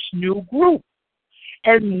to this new group.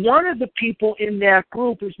 And one of the people in that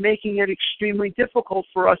group is making it extremely difficult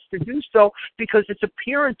for us to do so because it's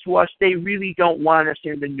apparent to us they really don't want us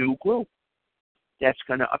in the new group. That's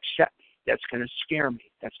going to upset me. That's going to scare me.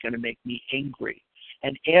 That's going to make me angry.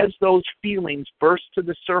 And as those feelings burst to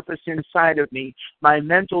the surface inside of me, my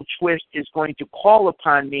mental twist is going to call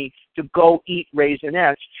upon me to go eat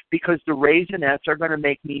Raisinets because the Raisinets are going to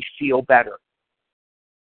make me feel better.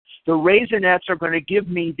 The Raisinets are going to give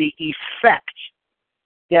me the effect,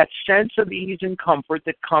 that sense of ease and comfort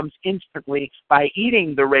that comes instantly by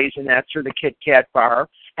eating the Raisinets or the Kit Kat bar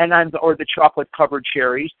or the chocolate-covered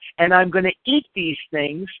cherries, and I'm going to eat these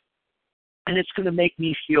things, and it's going to make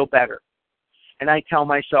me feel better. And I tell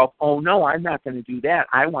myself, oh, no, I'm not going to do that.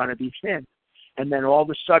 I want to be thin. And then all of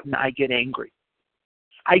a sudden, I get angry.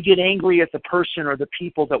 I get angry at the person or the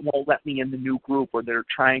people that won't let me in the new group or that are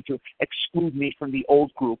trying to exclude me from the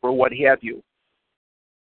old group or what have you.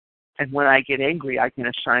 And when I get angry, I can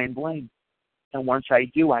assign blame. And once I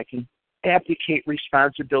do, I can abdicate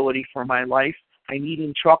responsibility for my life. I'm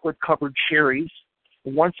eating chocolate-covered cherries.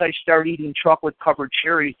 And once I start eating chocolate-covered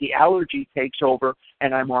cherries, the allergy takes over,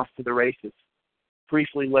 and I'm off to the races.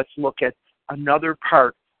 Briefly, let's look at another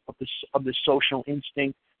part of the social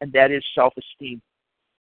instinct, and that is self-esteem.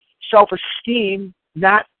 Self-esteem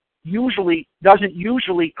doesn't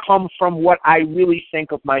usually come from what I really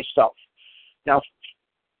think of myself. Now,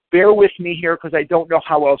 bear with me here because I don't know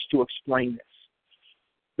how else to explain this.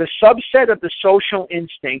 The subset of the social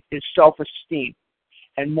instinct is self-esteem.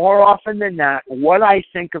 And more often than not, what I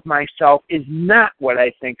think of myself is not what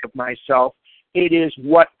I think of myself. It is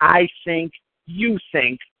what I think you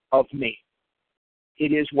think of me.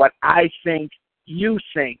 It is what I think you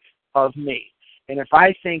think of me. And if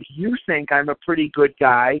I think you think I'm a pretty good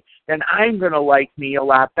guy, then I'm going to like me a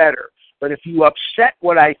lot better. But if you upset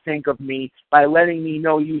what I think of me by letting me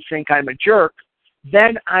know you think I'm a jerk,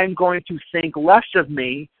 then I'm going to think less of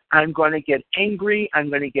me. I'm going to get angry. I'm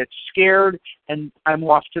going to get scared, and I'm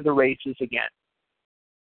off to the races again.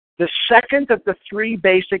 The second of the three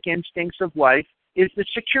basic instincts of life is the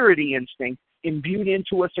security instinct, imbued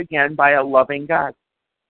into us again by a loving God.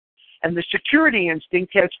 And the security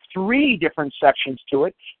instinct has three different sections to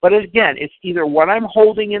it, but again, it's either what I'm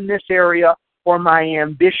holding in this area or my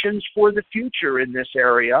ambitions for the future in this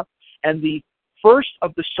area. And the first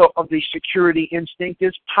of the security instinct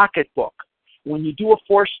is pocketbook. When you do a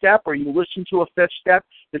fourth step or you listen to a fifth step,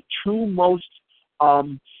 the two most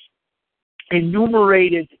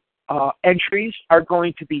enumerated entries are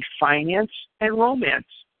going to be finance and romance.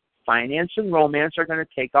 Finance and romance are going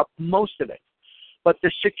to take up most of it. But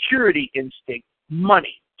the security instinct,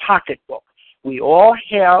 money, pocketbook, we all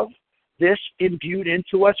have this imbued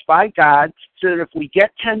into us by God, so that if we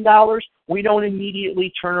get $10, we don't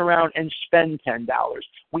immediately turn around and spend $10.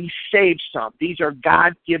 We save some. These are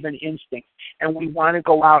God-given instincts. And we want to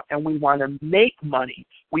go out and we want to make money.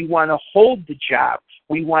 We want to hold the job.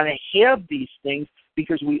 We want to have these things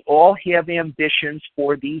because we all have ambitions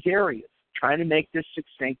for these areas. I'm trying to make this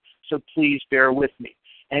succinct, so please bear with me.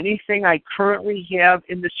 Anything I currently have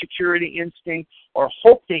in the security instinct or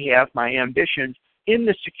hope to have, my ambitions, in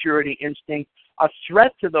the security instinct, a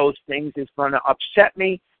threat to those things is going to upset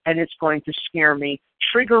me and it's going to scare me,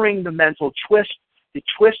 triggering the mental twist. The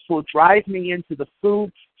twist will drive me into the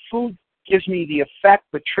food. Food gives me the effect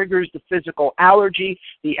but triggers the physical allergy.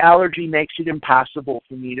 The allergy makes it impossible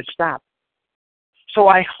for me to stop. So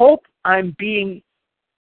I hope I'm being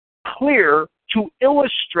clear to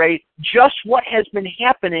illustrate just what has been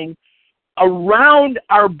happening around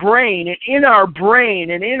our brain and in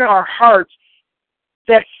our hearts,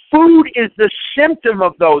 that food is the symptom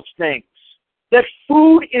of those things, that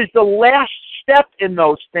food is the last step in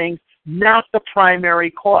those things, not the primary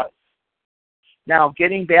cause. Now,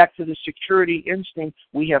 getting back to the security instinct,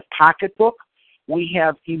 we have pocketbook, we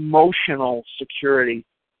have emotional security.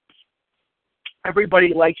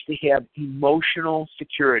 Everybody likes to have emotional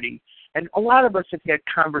security. And a lot of us have had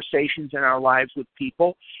conversations in our lives with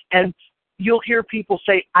people, and you'll hear people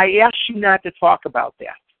say, I asked you not to talk about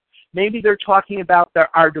that. Maybe they're talking about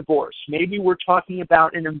our divorce. Maybe we're talking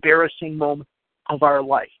about an embarrassing moment of our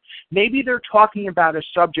life. Maybe they're talking about a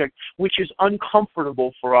subject which is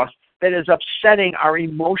uncomfortable for us, that is upsetting our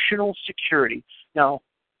emotional security. Now,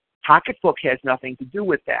 pocketbook has nothing to do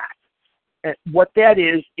with that. And what that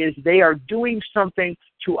is they are doing something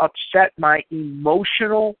to upset my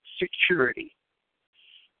emotional security,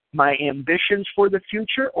 my ambitions for the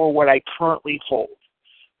future, or what I currently hold.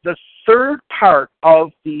 The third part of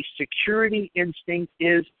the security instinct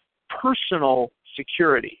is personal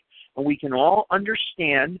security. And we can all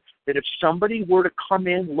understand that if somebody were to come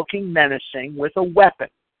in looking menacing with a weapon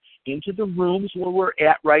into the rooms where we're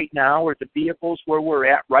at right now or the vehicles where we're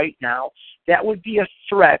at right now, that would be a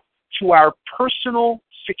threat to our personal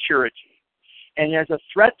security. And as a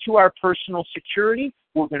threat to our personal security,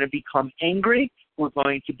 we're going to become angry, we're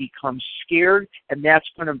going to become scared, and that's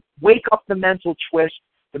going to wake up the mental twist.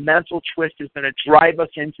 The mental twist is going to drive us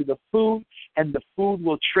into the food, and the food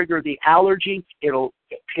will trigger the allergy. It'll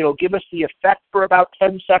give us the effect for about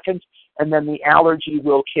 10 seconds, and then the allergy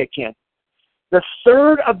will kick in. The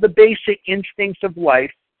third of the basic instincts of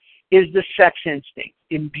life is the sex instinct,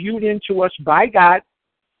 imbued into us by God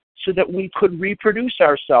so that we could reproduce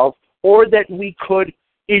ourselves or that we could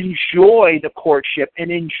enjoy the courtship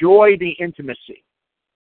and enjoy the intimacy.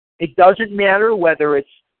 It doesn't matter whether it's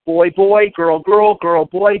boy, girl,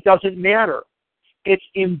 boy, doesn't matter. It's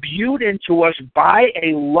imbued into us by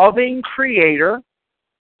a loving creator,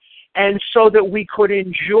 and so that we could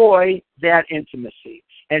enjoy that intimacy.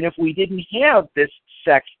 And if we didn't have this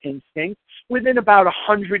sex instinct, within about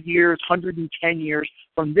 100 years, 110 years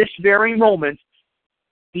from this very moment,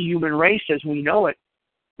 the human race as we know it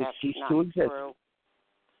would cease to exist. True.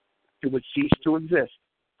 It would cease to exist.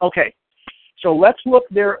 Okay, so let's look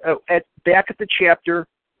there back at the chapter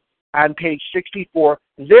on page 64.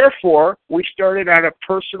 Therefore, we started on a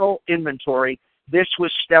personal inventory. This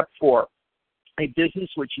was step 4. A business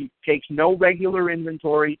which takes no regular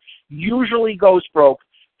inventory usually goes broke.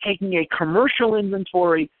 Taking a commercial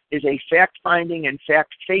inventory is a fact-finding and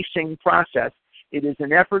fact-facing process. It is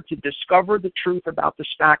an effort to discover the truth about the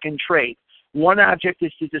stock in trade. One object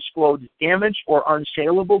is to disclose damaged or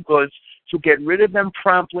unsaleable goods to get rid of them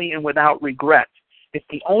promptly and without regret. If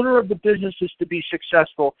the owner of the business is to be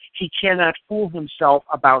successful, he cannot fool himself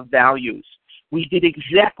about values. We did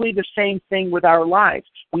exactly the same thing with our lives.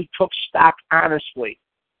 We took stock honestly.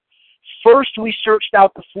 First, we searched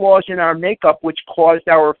out the flaws in our makeup which caused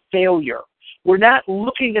our failure. We're not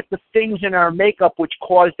looking at the things in our makeup which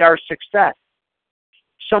caused our success.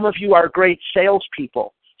 Some of you are great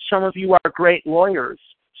salespeople. Some of you are great lawyers.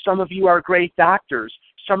 Some of you are great doctors.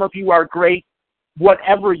 Some of you are great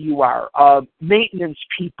whatever you are, maintenance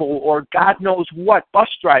people or God knows what, bus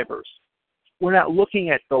drivers. We're not looking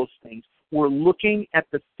at those things. We're looking at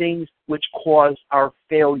the things which cause our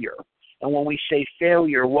failure. And when we say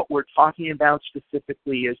failure, what we're talking about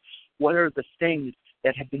specifically is what are the things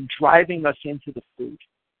that have been driving us into the food.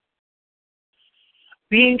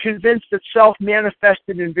 Being convinced that self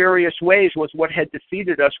manifested in various ways was what had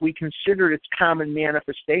defeated us, we considered its common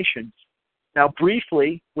manifestations. Now,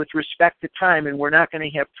 briefly, with respect to time, and we're not going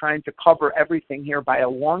to have time to cover everything here by a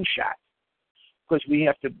long shot, because we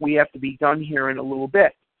have to be done here in a little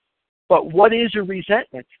bit. But what is a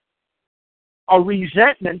resentment? A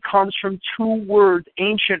resentment comes from two words,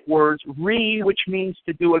 ancient words, which means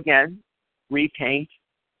to do again, repaint,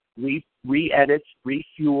 re-edit,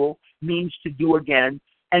 refuel, means to do again,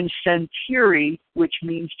 and sentiri, which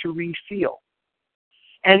means to refeel.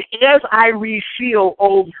 And as I refeel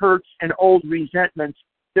old hurts and old resentments,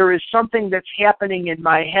 there is something that's happening in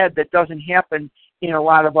my head that doesn't happen in a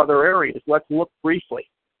lot of other areas. Let's look briefly.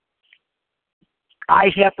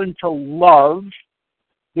 I happen to love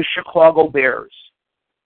the Chicago Bears.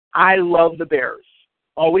 I love the Bears.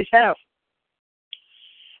 Always have.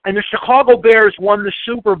 And the Chicago Bears won the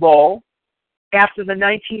Super Bowl. After the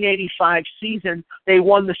 1985 season, they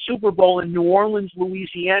won the Super Bowl in New Orleans,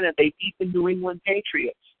 Louisiana. They beat the New England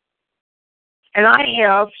Patriots. And I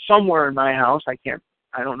have somewhere in my house,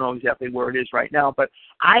 I don't know exactly where it is right now, but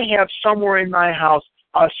I have somewhere in my house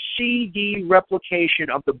a CD replication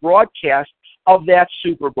of the broadcast of that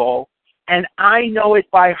Super Bowl, and I know it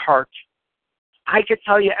by heart. I could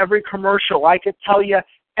tell you every commercial. I could tell you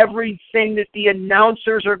everything that the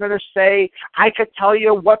announcers are going to say. I could tell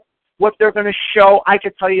you what they're going to show. I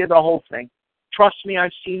could tell you the whole thing. Trust me,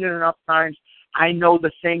 I've seen it enough times. I know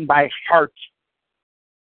the thing by heart.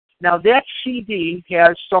 Now, that CD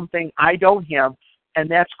has something I don't have, and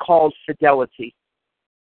that's called fidelity.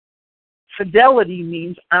 Fidelity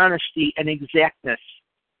means honesty and exactness.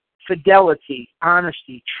 Fidelity,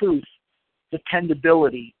 honesty, truth,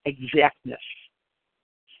 dependability, exactness.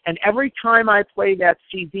 And every time I play that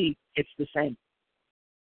CD, it's the same.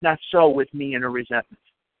 Not so with me and a resentment.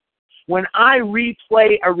 When I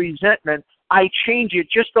replay a resentment, I change it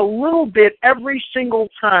just a little bit every single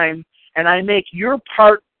time, and I make your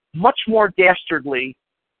part much more dastardly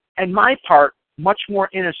and my part much more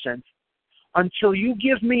innocent until you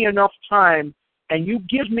give me enough time and you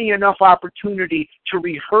give me enough opportunity to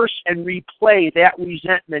rehearse and replay that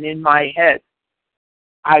resentment in my head.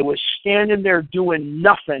 I was standing there doing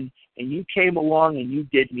nothing, and you came along and you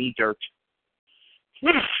did me dirt.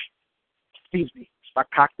 Excuse me, I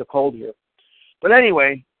cocked the cold here. But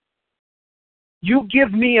anyway, you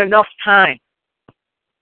give me enough time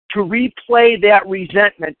to replay that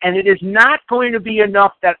resentment, and it is not going to be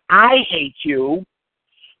enough that I hate you.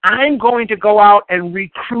 I'm going to go out and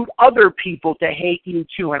recruit other people to hate you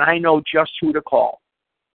too, and I know just who to call.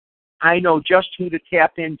 I know just who to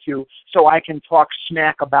tap into so I can talk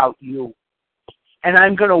smack about you. And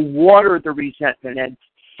I'm going to water the resentment and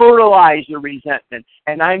fertilize the resentment,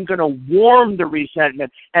 and I'm going to warm the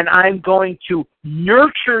resentment, and I'm going to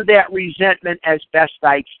nurture that resentment as best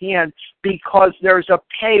I can because there's a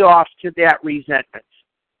payoff to that resentment.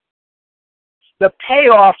 The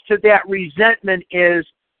payoff to that resentment is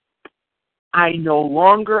I no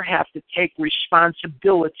longer have to take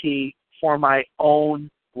responsibility for my own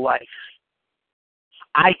life.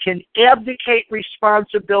 I can abdicate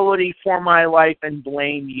responsibility for my life and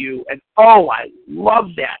blame you. And oh, I love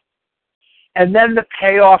that. And then the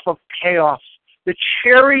payoff of payoffs. The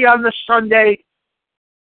cherry on the sundae.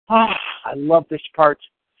 Oh, I love this part.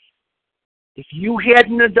 If you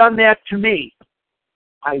hadn't have done that to me,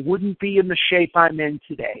 I wouldn't be in the shape I'm in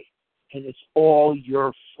today. And it's all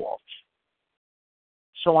your fault.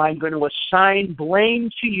 So I'm going to assign blame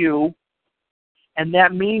to you. And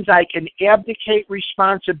that means I can abdicate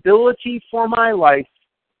responsibility for my life,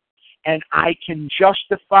 and I can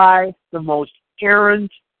justify the most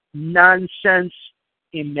errant nonsense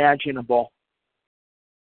imaginable.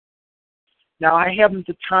 Now, I haven't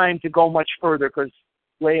the time to go much further because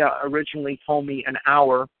Leah originally told me an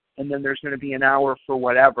hour, and then there's going to be an hour for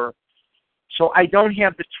whatever. So I don't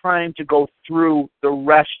have the time to go through the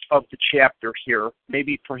rest of the chapter here.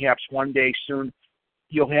 Maybe perhaps one day soon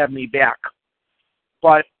you'll have me back.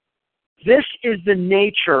 But this is the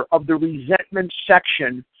nature of the resentment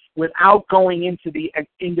section without going into the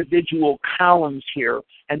individual columns here.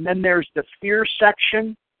 And then there's the fear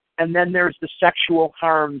section, and then there's the sexual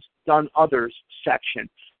harms done others section,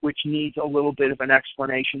 which needs a little bit of an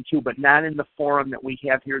explanation too, but not in the forum that we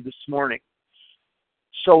have here this morning.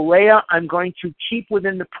 So, Leah, I'm going to keep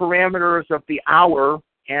within the parameters of the hour,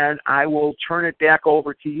 and I will turn it back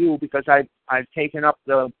over to you because I've taken up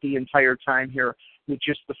the entire time here with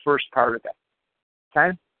just the first part of it.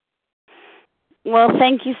 Okay? Well,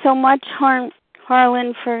 thank you so much, Harlan.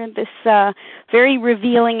 Harlan, for this very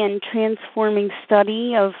revealing and transforming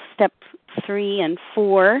study of Step 3 and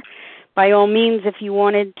 4. By all means, if you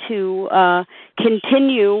wanted to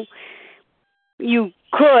continue, you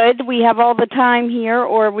could. We have all the time here,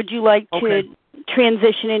 or would you like to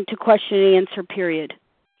transition into question and answer period?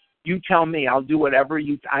 You tell me. I'll do whatever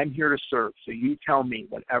I'm here to serve. So you tell me.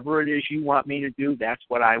 Whatever it is you want me to do, that's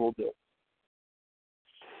what I will do.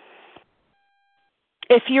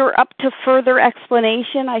 If you're up to further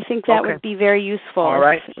explanation, I think that would be very useful. All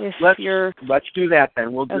right. Let's do that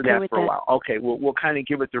then. We'll do that for a while. Okay. We'll kind of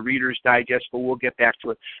give it the Reader's Digest, but we'll get back to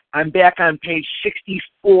it. I'm back on page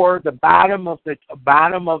 64, the bottom of the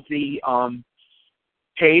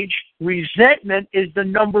page. Resentment is the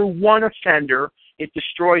number one offender. It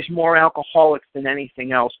destroys more alcoholics than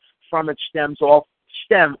anything else. From it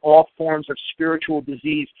stem all forms of spiritual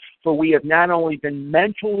disease, for we have not only been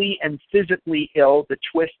mentally and physically ill, the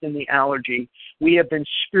twist and the allergy, we have been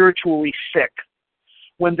spiritually sick.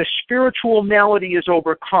 When the spiritual malady is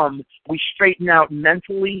overcome, we straighten out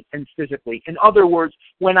mentally and physically. In other words,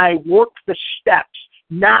 when I work the steps,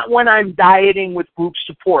 not when I'm dieting with group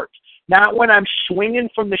support, not when I'm swinging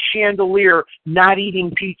from the chandelier, not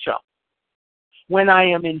eating pizza. When I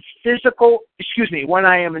am in spiritual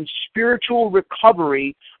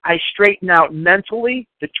recovery, I straighten out mentally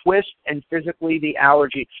the twist and physically the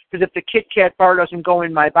allergy. Because if the Kit Kat bar doesn't go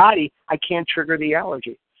in my body, I can't trigger the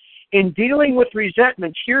allergy. In dealing with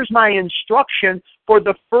resentment, here's my instruction for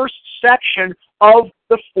the first section of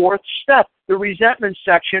the fourth step, the resentment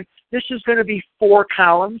section. This is going to be 4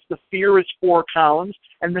 columns. The fear is 4 columns,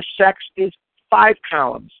 and the sex is 5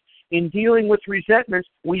 columns. In dealing with resentments,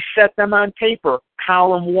 we set them on paper.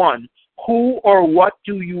 Column 1, who or what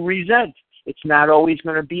do you resent? It's not always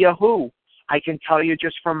going to be a who. I can tell you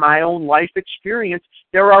just from my own life experience,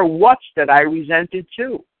 there are whats that I resented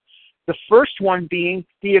too. The first one being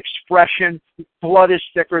the expression, blood is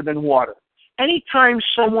thicker than water. Anytime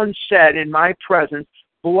someone said in my presence,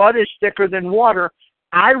 blood is thicker than water,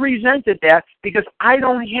 I resented that because I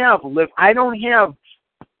don't have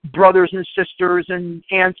brothers and sisters and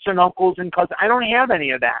aunts and uncles and cousins. I don't have any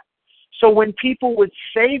of that. So when people would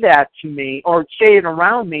say that to me or say it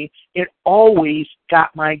around me, it always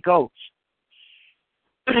got my goats.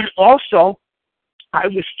 Also, I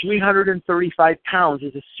was 335 pounds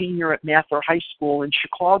as a senior at Mather High School in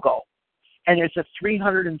Chicago. And as a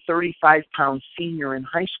 335-pound senior in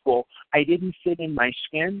high school, I didn't fit in my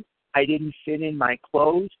skin. I didn't fit in my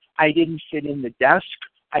clothes. I didn't fit in the desk.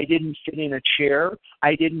 I didn't fit in a chair.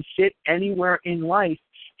 I didn't fit anywhere in life.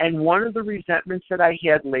 And one of the resentments that I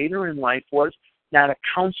had later in life was not a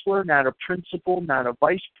counselor, not a principal, not a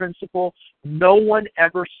vice principal. No one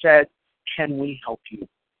ever said, can we help you?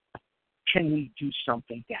 Can we do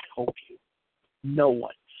something to help you? No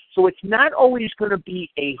one. So it's not always going to be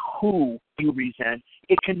a who you resent.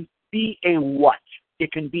 It can be a what.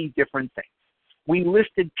 It can be different things. We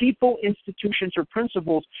listed people, institutions, or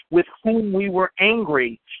principles with whom we were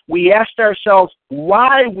angry. We asked ourselves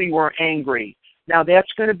why we were angry. Now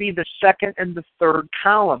that's going to be the second and the third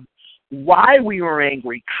column. Why we were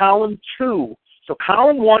angry. Column 2. So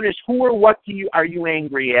column 1 is who or what are you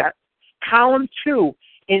angry at. Column 2,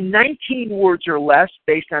 in 19 words or less,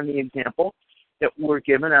 based on the example that we're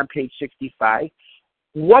given on page 65,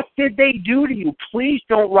 what did they do to you? Please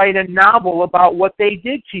don't write a novel about what they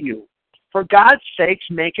did to you. For God's sakes,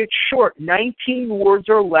 make it short. 19 words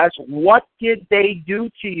or less. What did they do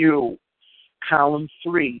to you? Column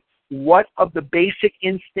 3. What of the basic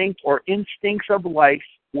instinct or instincts of life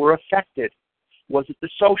were affected? Was it the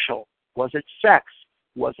social? Was it sex?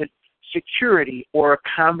 Was it security or a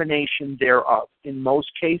combination thereof? In most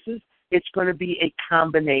cases, it's going to be a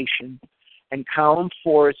combination. And column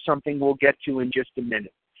 4 is something we'll get to in just a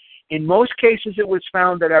minute. In most cases, it was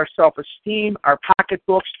found that our self-esteem, our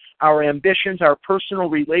pocketbooks, our ambitions, our personal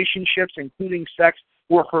relationships, including sex,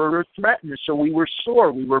 were hurt or threatened. So we were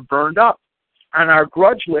sore. We were burned up. On our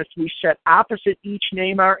grudge list, we set opposite each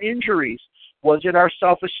name our injuries. Was it our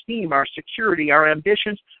self-esteem, our security, our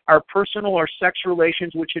ambitions, our personal or sex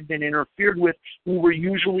relations which had been interfered with? We were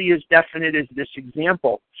usually as definite as this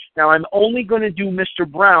example. Now, I'm only going to do Mr.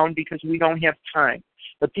 Brown because we don't have time.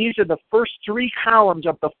 But these are the first 3 columns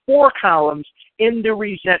of the 4 columns in the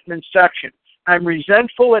resentment section. I'm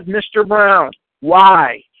resentful at Mr. Brown.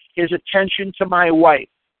 Why? His attention to my wife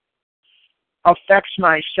affects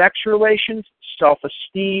my sex relations,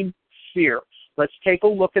 self-esteem, fear. Let's take a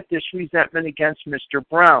look at this resentment against Mr.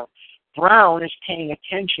 Brown. Brown is paying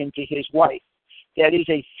attention to his wife. That is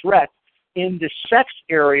a threat in the sex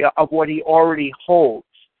area of what he already holds.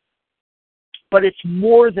 But it's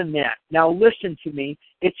more than that. Now listen to me.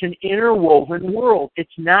 It's an interwoven world. It's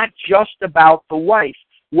not just about the wife.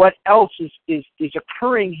 What else is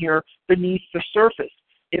occurring here beneath the surface?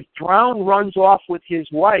 If Brown runs off with his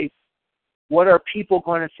wife, what are people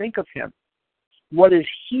going to think of him? What is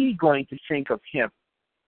he going to think of him?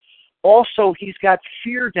 Also, he's got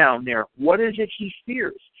fear down there. What is it he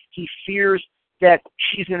fears? He fears that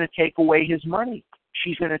she's going to take away his money.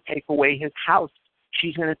 She's going to take away his house.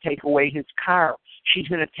 She's going to take away his car. She's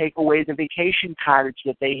going to take away the vacation cottage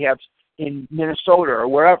that they have in Minnesota or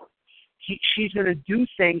wherever. She's going to do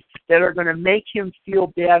things that are going to make him feel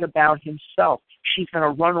bad about himself. She's going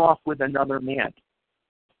to run off with another man.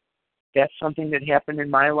 That's something that happened in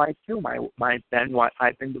my life too.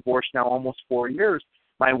 I've been divorced now almost 4 years.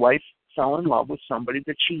 My wife fell in love with somebody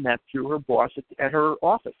that she met through her boss at her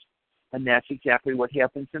office. And that's exactly what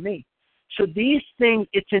happened to me. So these things,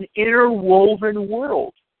 it's an interwoven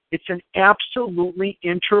world. It's an absolutely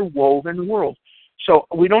interwoven world. So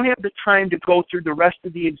we don't have the time to go through the rest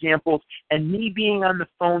of the examples, and me being on the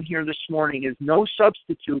phone here this morning is no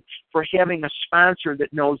substitute for having a sponsor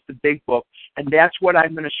that knows the big book, and that's what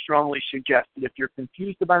I'm going to strongly suggest, that if you're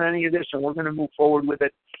confused about any of this, and we're going to move forward with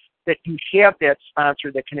it, that you have that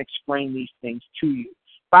sponsor that can explain these things to you.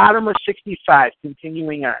 Bottom of 65,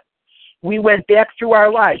 continuing on. We went back through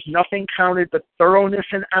our lives. Nothing counted but thoroughness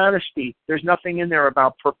and honesty. There's nothing in there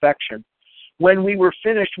about perfection. When we were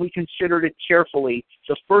finished, we considered it carefully.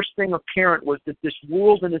 The first thing apparent was that this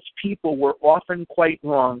world and its people were often quite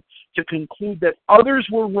wrong. To conclude that others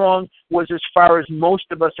were wrong was as far as most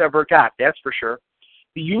of us ever got, that's for sure.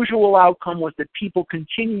 The usual outcome was that people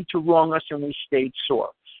continued to wrong us and we stayed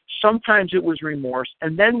sore. Sometimes it was remorse,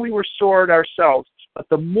 and then we were sore at ourselves. But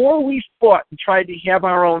the more we fought and tried to have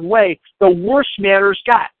our own way, the worse matters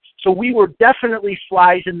got. So we were definitely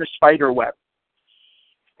flies in the spider web.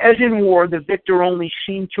 As in war, the victor only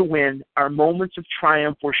seemed to win. Our moments of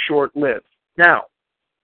triumph were short-lived. Now,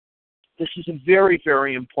 this is a very,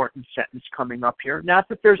 very important sentence coming up here. Not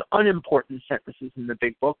that there's unimportant sentences in the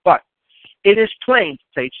big book, but it is plain,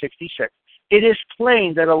 page 66, it is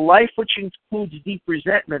plain that a life which includes deep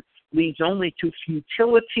resentment leads only to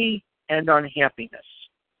futility and unhappiness.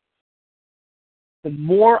 The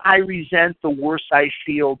more I resent, the worse I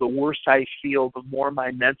feel. The worse I feel, the more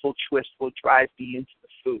my mental twist will drive me into the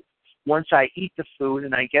food. Once I eat the food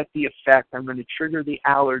and I get the effect, I'm going to trigger the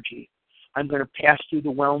allergy. I'm going to pass through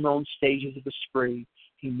the well-known stages of the spree,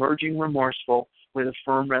 emerging remorseful with a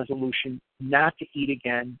firm resolution not to eat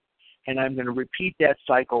again, and I'm going to repeat that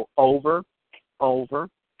cycle over, over,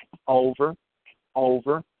 over,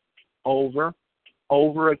 over, over,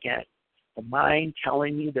 over again. The mind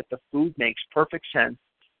telling me that the food makes perfect sense,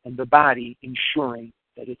 and the body ensuring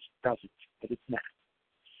that it doesn't, that it's not.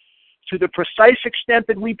 To the precise extent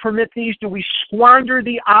that we permit these, do we squander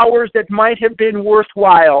the hours that might have been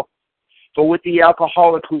worthwhile. But with the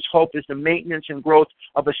alcoholic whose hope is the maintenance and growth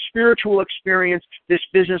of a spiritual experience, this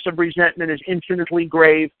business of resentment is infinitely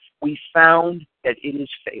grave. We found that it is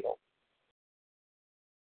fatal.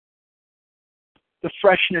 The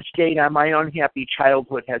freshness date on my unhappy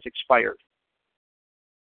childhood has expired.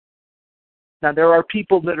 Now, there are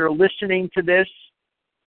people that are listening to this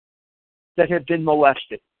that have been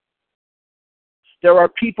molested. There are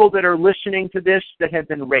people that are listening to this that have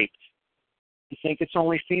been raped. You think it's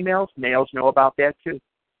only females? Males know about that too.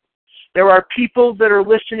 There are people that are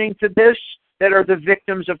listening to this that are the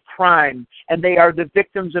victims of crime, and they are the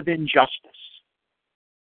victims of injustice.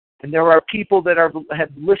 And there are people that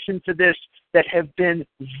have listened to this that have been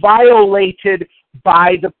violated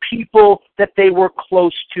by the people that they were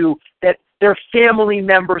close to, that their family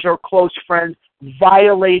members or close friends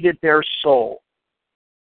violated their soul.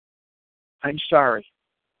 I'm sorry.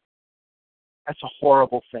 That's a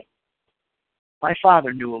horrible thing. My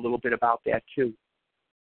father knew a little bit about that too.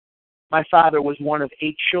 My father was one of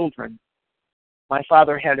 8 children. My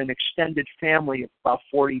father had an extended family of about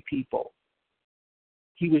 40 people.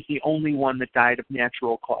 He was the only one that died of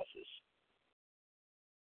natural causes.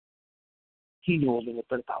 He knew a little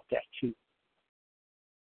bit about that too.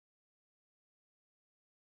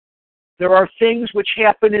 There are things which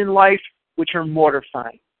happen in life which are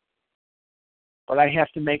mortifying. But I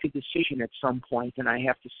have to make a decision at some point, and I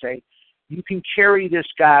have to say, you can carry this,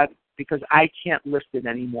 God, because I can't lift it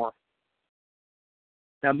anymore.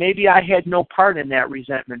 Now, maybe I had no part in that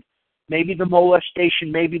resentment. Maybe the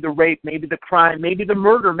molestation, maybe the rape, maybe the crime, maybe the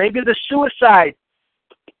murder, maybe the suicide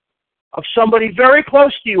of somebody very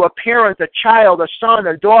close to you, a parent, a child, a son,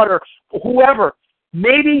 a daughter, whoever.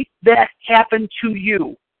 Maybe that happened to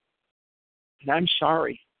you. And I'm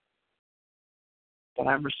sorry. But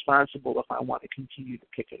I'm responsible if I want to continue to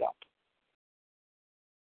pick it up.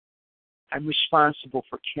 I'm responsible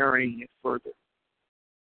for carrying it further.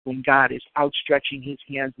 When God is outstretching his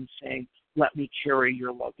hands and saying, let me carry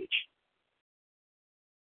your luggage.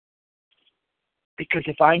 Because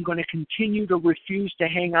if I'm going to continue to refuse to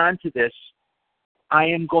hang on to this, I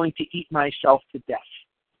am going to eat myself to death.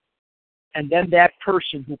 And then that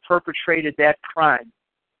person who perpetrated that crime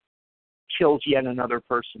kills yet another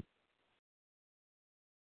person.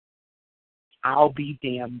 I'll be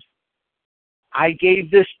damned. I gave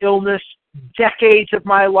this illness decades of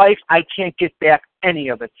my life. I can't get back any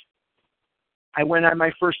of it. I went on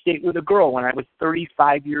my first date with a girl when I was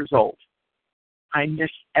 35 years old. I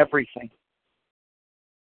miss everything.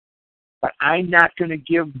 But I'm not going to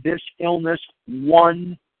give this illness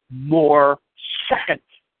one more second.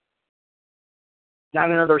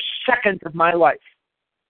 Not another second of my life.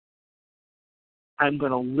 I'm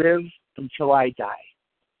going to live until I die.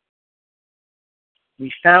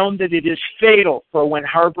 We found that it is fatal for when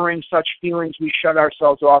harboring such feelings, we shut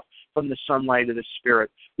ourselves off from the sunlight of the Spirit,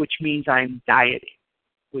 which means I'm dieting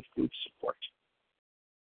with group support.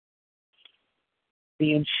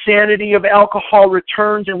 The insanity of alcohol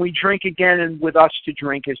returns and we drink again, and with us to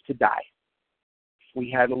drink is to die. If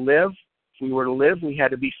we were to live, we had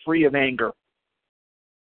to be free of anger.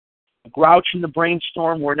 The grouch and the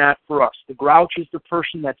brainstorm were not for us. The grouch is the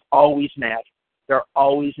person that's always mad. They're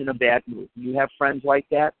always in a bad mood. You have friends like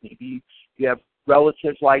that. Maybe you have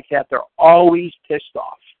relatives like that. They're always pissed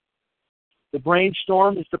off. The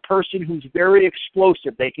brainstorm is the person who's very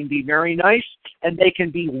explosive. They can be very nice and they can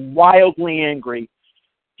be wildly angry.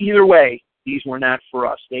 Either way, these were not for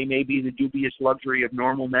us. They may be the dubious luxury of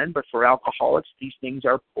normal men, but for alcoholics, these things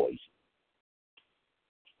are poison.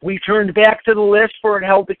 We turned back to the list, for it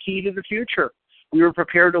held the key to the future. We were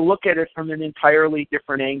prepared to look at it from an entirely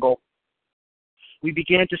different angle. We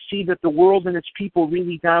began to see that the world and its people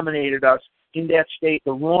really dominated us. In that state,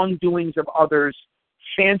 the wrongdoings of others,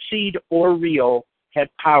 fancied or real, had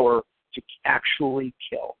power to actually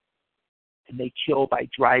kill. And they kill by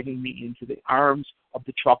driving me into the arms of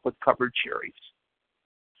the chocolate-covered cherries.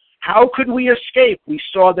 How could we escape? We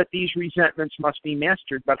saw that these resentments must be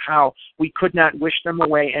mastered, but how? We could not wish them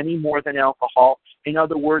away any more than alcohol. In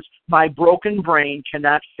other words, my broken brain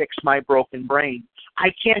cannot fix my broken brain.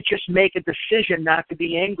 I can't just make a decision not to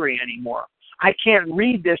be angry anymore. I can't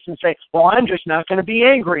read this and say, well, I'm just not going to be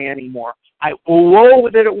angry anymore. Oh,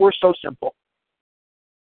 that it were so simple.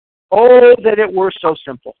 Oh, that it were so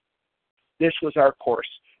simple. This was our course.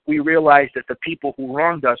 We realized that the people who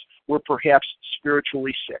wronged us were perhaps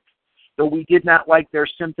spiritually sick. Though we did not like their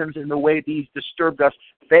symptoms and the way these disturbed us,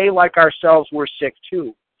 they, like ourselves, were sick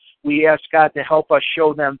too. We asked God to help us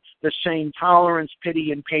show them the same tolerance,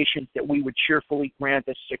 pity, and patience that we would cheerfully grant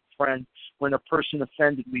a sick friend. When a person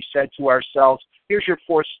offended, we said to ourselves, here's your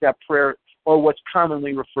 4-step prayer, or what's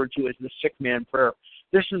commonly referred to as the sick man prayer.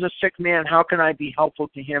 This is a sick man. How can I be helpful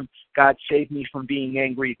to him? God, save me from being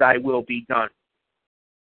angry. Thy will be done.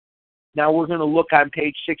 Now we're going to look on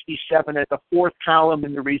page 67 at the 4th column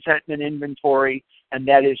in the resentment inventory, and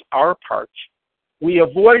that is our part. We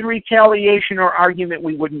avoid retaliation or argument.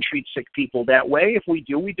 We wouldn't treat sick people that way. If we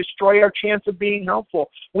do, we destroy our chance of being helpful.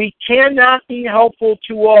 We cannot be helpful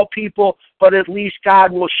to all people, but at least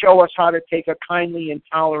God will show us how to take a kindly and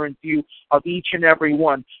tolerant view of each and every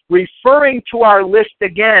one. Referring to our list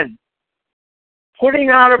again, putting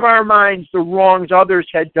out of our minds the wrongs others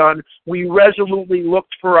had done, we resolutely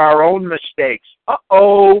looked for our own mistakes.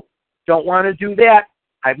 Don't want to do that.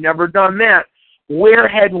 I've never done that. Where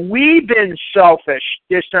had we been selfish,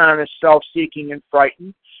 dishonest, self-seeking, and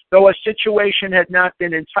frightened? Though a situation had not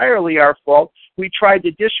been entirely our fault, we tried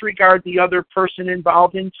to disregard the other person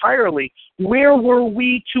involved entirely. Where were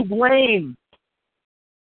we to blame?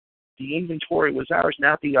 The inventory was ours,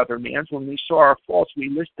 not the other man's. When we saw our faults, we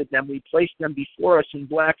listed them. We placed them before us in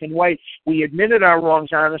black and white. We admitted our wrongs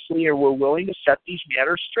honestly and were willing to set these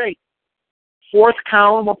matters straight. 4th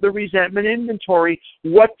column of the resentment inventory.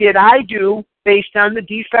 What did I do based on the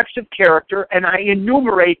defects of character? And I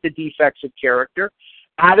enumerate the defects of character.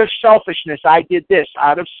 Out of selfishness, I did this.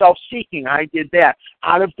 Out of self-seeking, I did that.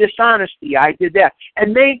 Out of dishonesty, I did that.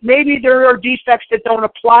 And maybe there are defects that don't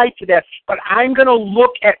apply to that, but I'm going to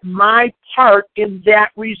look at my part in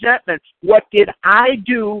that resentment. What did I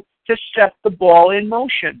do to set the ball in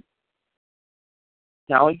motion?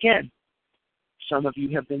 Now again, some of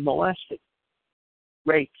you have been molested,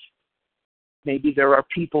 raped. Maybe there are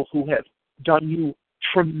people who have done you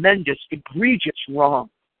tremendous, egregious wrong.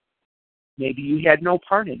 Maybe you had no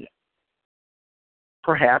part in it.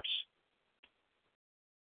 Perhaps.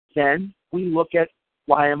 Then we look at,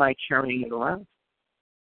 why am I carrying it around?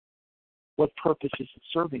 What purpose is it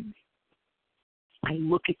serving me? I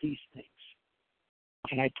look at these things.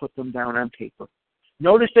 and I put them down on paper.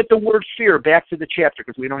 Notice that the word fear, back to the chapter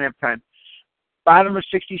because we don't have time, bottom of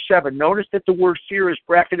 67, notice that the word fear is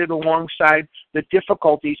bracketed alongside the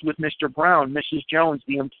difficulties with Mr. Brown, Mrs. Jones,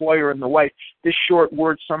 the employer, and the wife. This short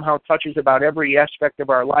word somehow touches about every aspect of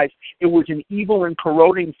our life. It was an evil and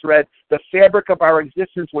corroding thread. The fabric of our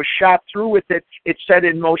existence was shot through with it. It set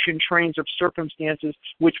in motion trains of circumstances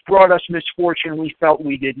which brought us misfortune we felt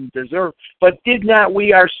we didn't deserve. But did not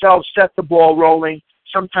we ourselves set the ball rolling?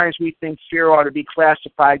 Sometimes we think fear ought to be classed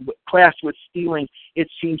with stealing. It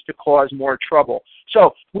seems to cause more trouble.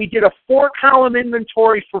 So we did a 4-column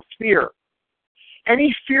inventory for fear.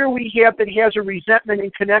 Any fear we have that has a resentment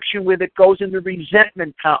in connection with it goes in the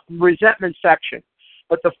resentment section.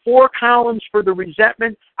 But the 4 columns for the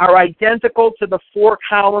resentment are identical to the 4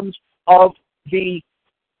 columns of the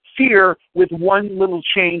fear with one little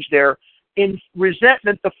change there. In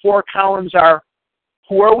resentment, the 4 columns are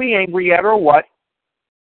who are we angry at or what?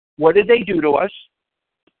 What did they do to us?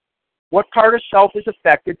 What part of self is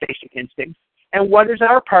affected, basic instinct? And what is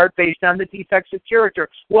our part based on the defects of character?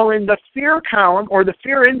 Well, in the fear column, or the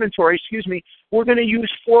fear inventory, we're going to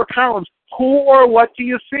use 4 columns. Who or what do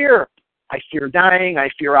you fear? I fear dying. I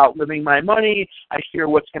fear outliving my money. I fear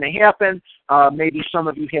what's going to happen. Maybe some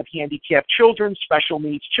of you have handicapped children, special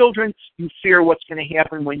needs children. You fear what's going to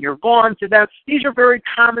happen when you're gone to them. These are very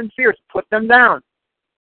common fears. Put them down.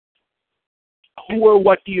 Who or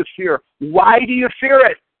what do you fear? Why do you fear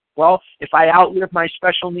it? Well, if I outlive my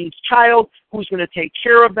special needs child, who's going to take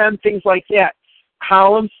care of them? Things like that.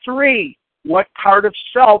 Column 3, what part of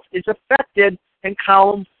self is affected? And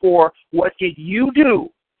column 4, what did you do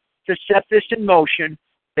to set this in motion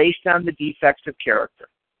based on the defects of character?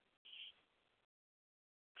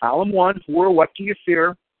 Column 1, who or what do you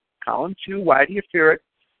fear? Column 2, why do you fear it?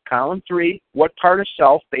 Column 3, what part of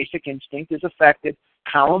self, basic instinct, is affected?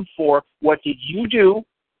 Column 4, what did you do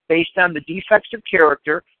based on the defects of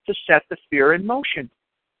character to set the fear in motion?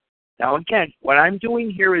 Now again, what I'm doing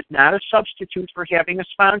here is not a substitute for having a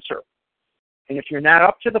sponsor. And if you're not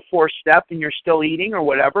up to the 4th step and you're still eating or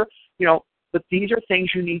whatever, but these are things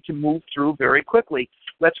you need to move through very quickly.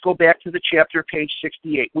 Let's go back to the chapter, page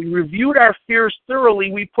 68. We reviewed our fears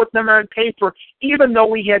thoroughly. We put them on paper. Even though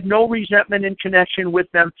we had no resentment in connection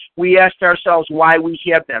with them, we asked ourselves why we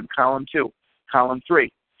had them. Column 2. Column 3.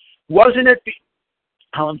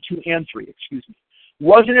 Column 2 and 3,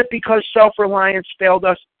 Wasn't it because self-reliance failed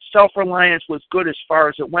us? Self-reliance was good as far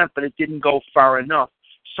as it went, but it didn't go far enough.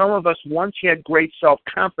 Some of us once had great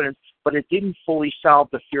self-confidence, but it didn't fully solve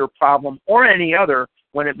the fear problem or any other.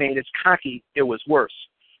 When it made us cocky, it was worse.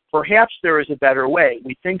 Perhaps there is a better way.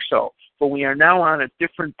 We think so, but we are now on a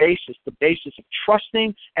different basis, the basis of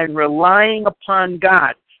trusting and relying upon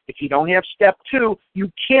God. If you don't have step 2,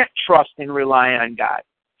 you can't trust and rely on God.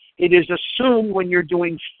 It is assumed when you're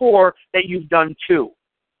doing 4 that you've done 2.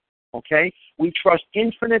 Okay? We trust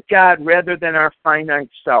infinite God rather than our finite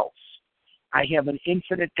selves. I have an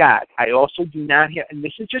infinite God. I also do not have, and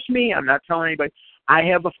this is just me, I'm not telling anybody, I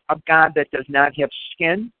have a God that does not have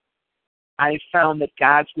skin. I found that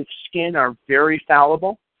gods with skin are very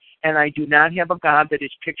fallible, and I do not have a God that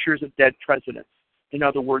is pictures of dead presidents. In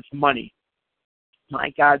other words, money.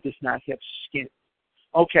 My God does not have skin.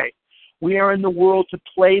 Okay, we are in the world to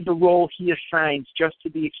play the role He assigns, just to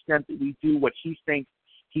the extent that we do what He thinks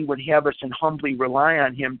He would have us and humbly rely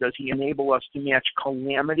on Him. Does He enable us to match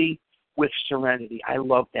calamity with serenity? I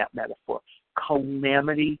love that metaphor.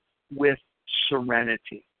 Calamity with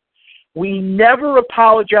serenity. We never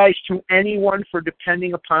apologize to anyone for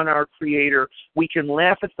depending upon our Creator. We can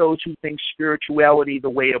laugh at those who think spirituality the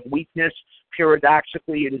way of weakness.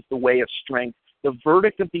 Paradoxically, it is the way of strength. The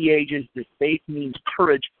verdict of the age is that faith means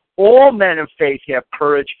courage. All men of faith have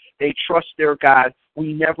courage. They trust their God.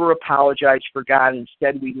 We never apologize for God.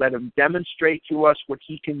 Instead, we let Him demonstrate to us what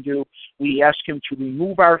He can do. We ask Him to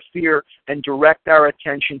remove our fear and direct our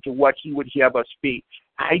attention to what He would have us be.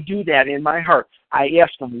 I do that in my heart. I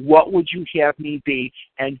ask Him, what would you have me be?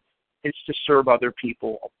 And it's to serve other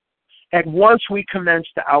people. At once we commence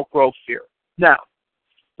to outgrow fear. Now,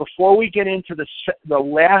 before we get into the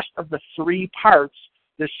last of the 3 parts,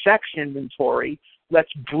 the sex inventory,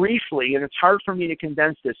 let's briefly, and it's hard for me to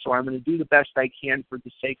condense this, so I'm going to do the best I can for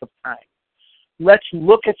the sake of time. Let's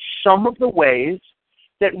look at some of the ways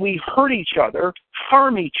that we hurt each other,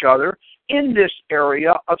 harm each other in this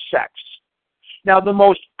area of sex. Now, the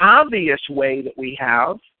most obvious way that we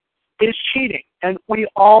have is cheating. And we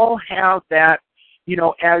all have that,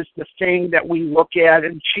 as the thing that we look at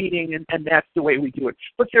and cheating, and that's the way we do it.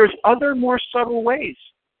 But there's other more subtle ways.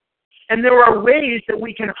 And there are ways that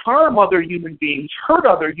we can harm other human beings, hurt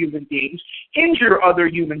other human beings, injure other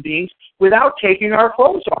human beings without taking our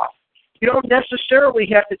clothes off. You don't necessarily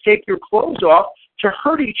have to take your clothes off to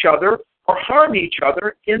hurt each other or harm each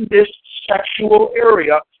other in this sexual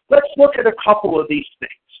area. Let's look at a couple of these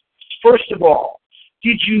things. First of all,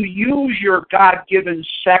 did you use your God-given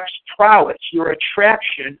sex prowess, your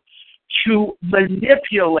attraction, to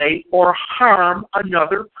manipulate or harm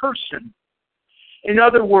another person? In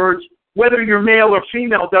other words, whether you're male or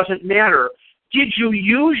female doesn't matter. Did you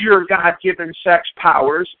use your God-given sex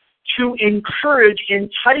powers to encourage,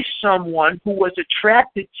 entice someone who was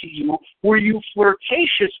attracted to you? Were you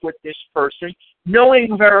flirtatious with this person,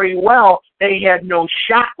 knowing very well they had no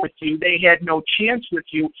shot with you, they had no chance with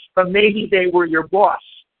you, but maybe they were your boss,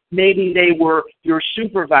 maybe they were your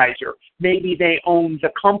supervisor, maybe they owned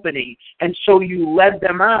the company, and so you led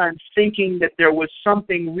them on thinking that there was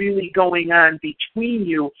something really going on between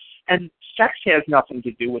you, and sex has nothing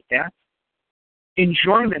to do with that.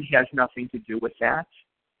 Enjoyment has nothing to do with that.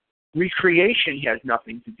 Recreation has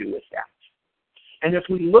nothing to do with that. And if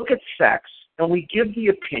we look at sex and we give the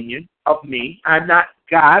opinion of me, I'm not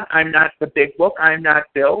God, I'm not the big book, I'm not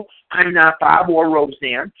Bill, I'm not Bob or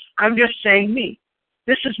Roseanne, I'm just saying me.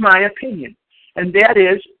 This is my opinion. And that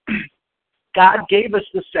is, God gave us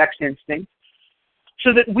the sex instinct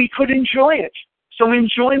so that we could enjoy it. So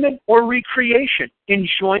enjoyment or recreation.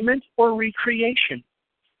 Enjoyment or recreation.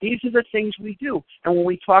 These are the things we do. And when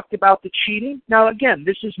we talked about the cheating, now again,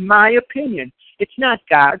 this is my opinion. It's not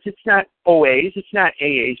God's, it's not OA's, it's not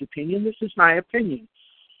AA's opinion. This is my opinion.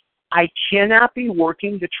 I cannot be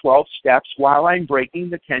working the 12 steps while I'm breaking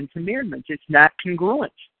the 10 commandments. It's not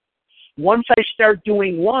congruent. Once I start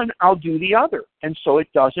doing one, I'll do the other. And so it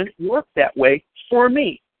doesn't work that way for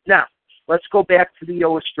me. Now, let's go back to the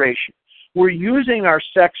illustration. We're using our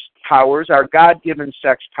sex powers, our God-given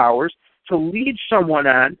sex powers, to lead someone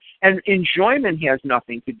on, and enjoyment has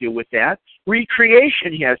nothing to do with that.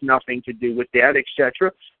 Recreation has nothing to do with that,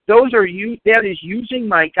 etc. That is using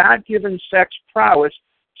my God-given sex prowess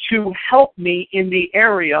to help me in the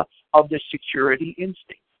area of the security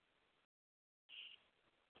instinct.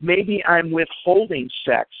 Maybe I'm withholding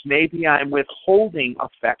sex. Maybe I'm withholding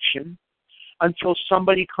affection until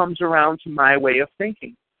somebody comes around to my way of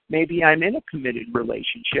thinking. Maybe I'm in a committed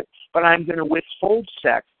relationship, but I'm going to withhold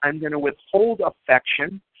sex. I'm going to withhold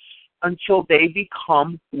affection until they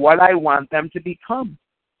become what I want them to become.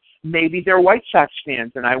 Maybe they're White Sox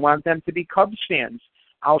fans, and I want them to be Cubs fans.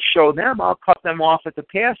 I'll show them. I'll cut them off at the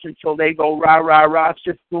pass until they go rah, rah, rah,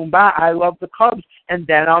 sif, boom, bah, I love the Cubs, and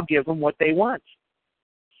then I'll give them what they want.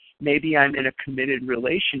 Maybe I'm in a committed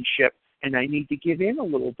relationship, and I need to give in a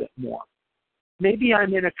little bit more. Maybe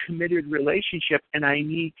I'm in a committed relationship and I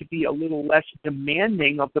need to be a little less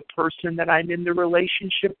demanding of the person that I'm in the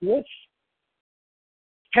relationship with.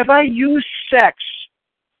 Have I used sex,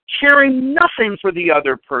 caring nothing for the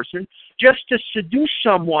other person, just to seduce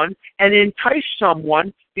someone and entice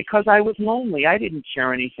someone because I was lonely? I didn't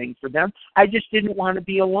care anything for them. I just didn't want to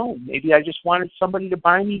be alone. Maybe I just wanted somebody to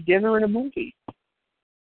buy me dinner and a movie.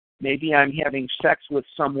 Maybe I'm having sex with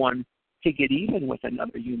someone to get even with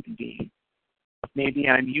another human being. Maybe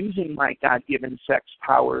I'm using my God-given sex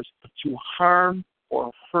powers to harm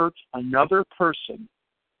or hurt another person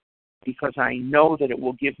because I know that it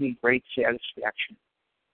will give me great satisfaction.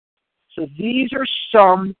 So these are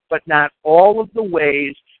some, but not all, of the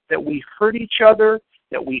ways that we hurt each other,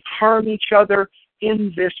 that we harm each other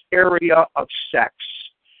in this area of sex.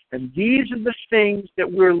 And these are the things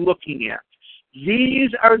that we're looking at. These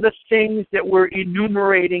are the things that we're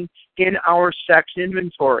enumerating in our sex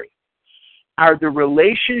inventory. Are the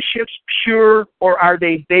relationships pure, or are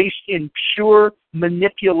they based in pure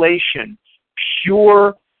manipulation,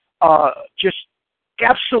 pure just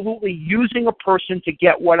absolutely using a person to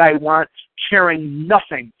get what I want, caring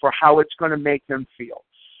nothing for how it's going to make them feel?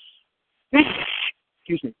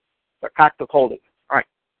 Excuse me, I cocked the cold. All right.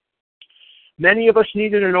 Many of us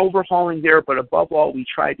needed an overhauling there, but above all, we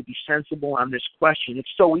tried to be sensible on this question.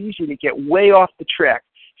 It's so easy to get way off the track.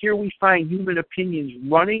 Here we find human opinions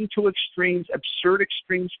running to extremes, absurd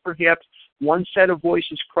extremes perhaps. One set of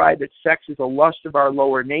voices cry that sex is a lust of our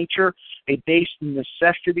lower nature, a base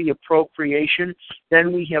necessity of procreation.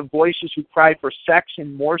 Then we have voices who cry for sex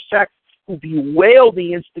and more sex, who bewail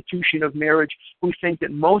the institution of marriage, who think that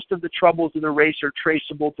most of the troubles of the race are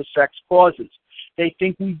traceable to sex causes. They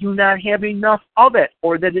think we do not have enough of it,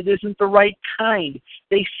 or that it isn't the right kind.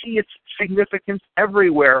 They see its significance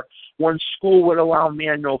everywhere. One school would allow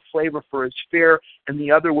man no flavor for his fare, and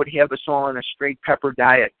the other would have us all on a straight pepper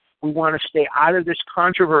diet. We want to stay out of this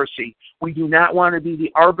controversy. We do not want to be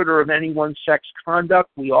the arbiter of anyone's sex conduct.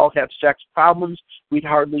 We all have sex problems. We'd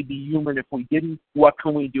hardly be human if we didn't. What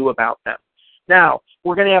can we do about them? Now,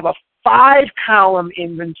 we're going to have a 5-column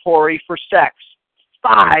inventory for sex.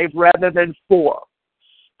 5 rather than 4.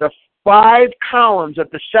 The 5 columns of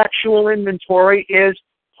the sexual inventory is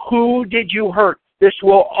who did you hurt? This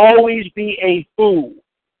will always be a who.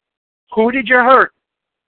 Who did you hurt?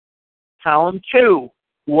 Column 2,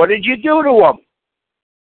 what did you do to them?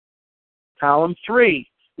 Column 3,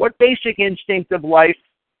 what basic instinct of life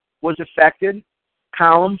was affected?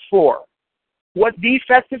 Column 4, what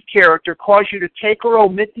defective character caused you to take or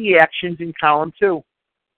omit the actions in column 2?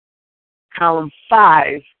 Column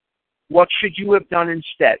 5, what should you have done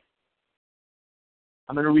instead?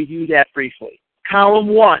 I'm going to review that briefly. Column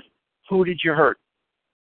 1, who did you hurt?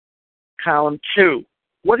 Column 2,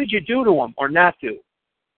 what did you do to them or not do?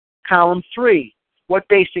 Column 3, what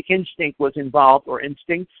basic instinct was involved or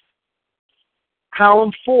instincts?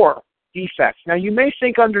 Column 4, defects. Now you may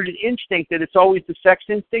think under the instinct that it's always the sex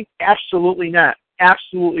instinct. Absolutely not.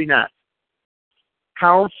 Absolutely not.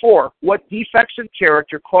 Column 4, what defects of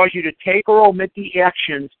character cause you to take or omit the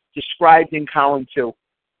actions described in column 2?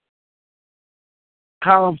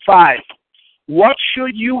 Column 5, what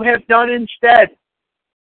should you have done instead?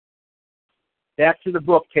 Back to the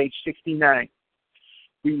book, page 69.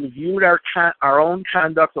 We reviewed our own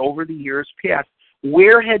conduct over the years past.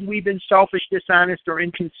 Where had we been selfish, dishonest, or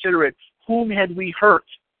inconsiderate? Whom had we hurt?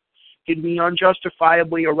 Did we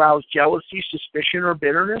unjustifiably arouse jealousy, suspicion, or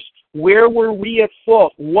bitterness? Where were we at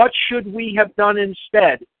fault? What should we have done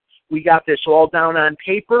instead? We got this all down on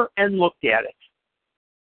paper and looked at it.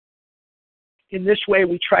 In this way,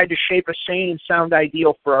 we tried to shape a sane and sound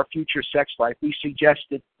ideal for our future sex life. We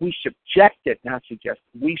subjected each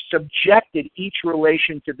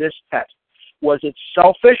relation to this test. Was it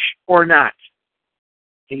selfish or not?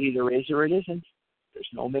 It either is or it isn't. There's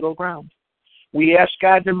no middle ground. We ask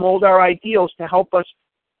God to mold our ideals to help us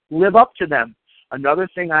live up to them. Another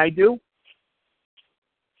thing I do,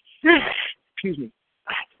 excuse me,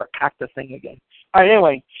 I forgot the thing again. All right,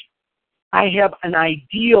 anyway, I have an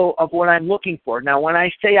ideal of what I'm looking for. Now, when I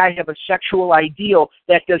say I have a sexual ideal,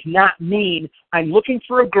 that does not mean I'm looking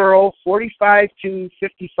for a girl, 45 to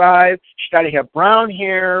 55. She's got to have brown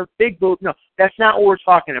hair, big boobs. No, that's not what we're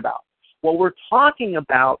talking about. What we're talking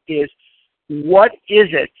about is what is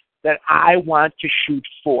it that I want to shoot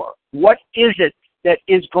for? What is it that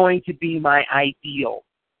is going to be my ideal?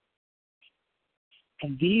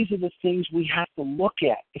 And these are the things we have to look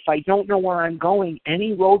at. If I don't know where I'm going,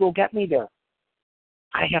 any road will get me there.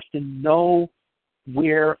 I have to know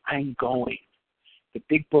where I'm going. The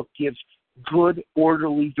big book gives good,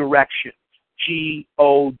 orderly direction,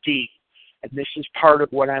 G-O-D. And this is part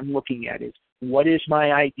of what I'm looking at is what is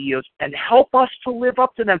my ideals and help us to live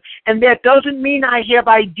up to them. And that doesn't mean I have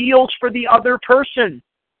ideals for the other person.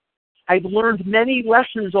 I've learned many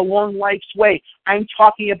lessons along life's way. I'm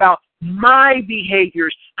talking about my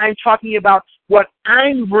behaviors. I'm talking about what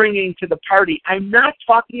I'm bringing to the party. I'm not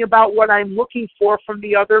talking about what I'm looking for from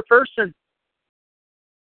the other person.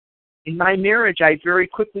 In my marriage, I very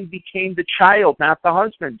quickly became the child, not the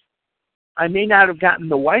husband. I may not have gotten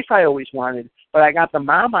the wife I always wanted, but I got the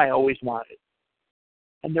mom I always wanted.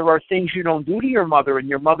 And there are things you don't do to your mother and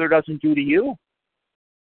your mother doesn't do to you.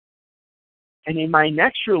 And in my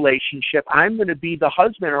next relationship, I'm going to be the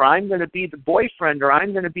husband or I'm going to be the boyfriend or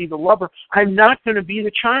I'm going to be the lover. I'm not going to be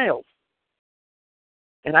the child.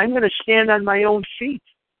 And I'm going to stand on my own feet.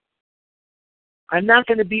 I'm not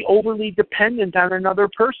going to be overly dependent on another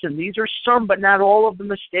person. These are some, but not all of the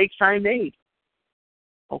mistakes I made.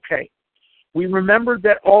 Okay. We remembered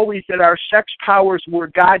that always that our sex powers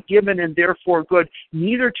were God-given and therefore good,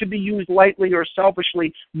 neither to be used lightly or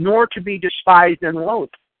selfishly, nor to be despised and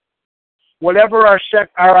loathed. Whatever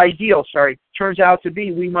our ideal turns out to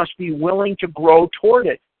be, we must be willing to grow toward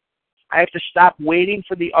it. I have to stop waiting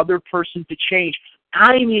for the other person to change.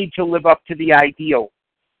 I need to live up to the ideal.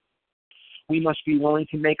 We must be willing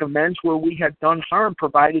to make amends where we have done harm,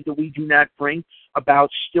 provided that we do not bring about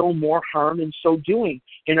still more harm in so doing.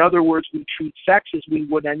 In other words, we treat sex as we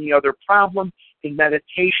would any other problem. In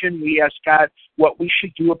meditation, we ask God what we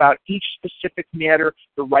should do about each specific matter.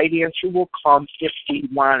 The right answer will come if we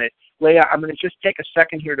want it. Leah, I'm going to just take a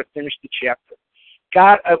second here to finish the chapter.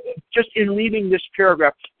 God, just in leaving this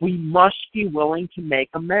paragraph, we must be willing to make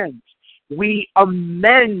amends. We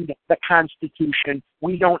amend the Constitution.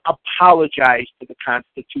 We don't apologize to the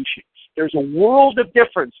Constitution. There's a world of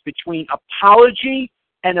difference between apology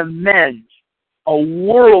and amends. A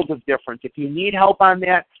world of difference. If you need help on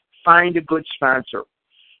that, find a good sponsor.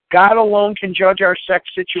 God alone can judge our sex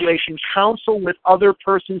situation. Counsel with other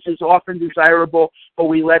persons is often desirable, but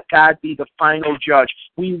we let God be the final judge.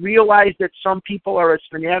 We realize that some people are as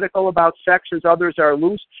fanatical about sex as others are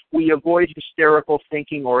loose. We avoid hysterical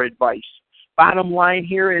thinking or advice. Bottom line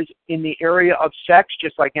here is, in the area of sex,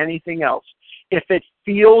 just like anything else, if it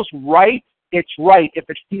feels right, it's right. If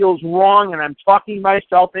it feels wrong and I'm talking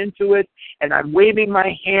myself into it and I'm waving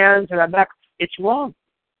my hands and I'm not, it's wrong.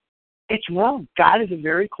 It's wrong. God is a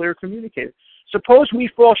very clear communicator. Suppose we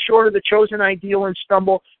fall short of the chosen ideal and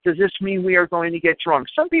stumble. Does this mean we are going to get drunk?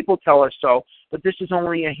 Some people tell us so, but this is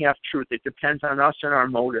only a half-truth. It depends on us and our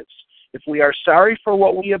motives. If we are sorry for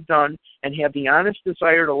what we have done and have the honest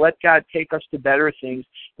desire to let God take us to better things,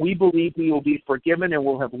 we believe we will be forgiven and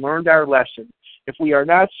will have learned our lesson. If we are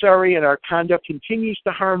not sorry and our conduct continues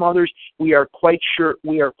to harm others, we are quite sure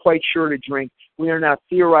to drink. We are not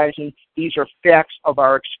theorizing. These are facts of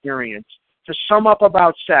our experience. To sum up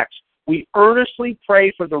about sex, we earnestly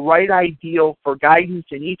pray for the right ideal, for guidance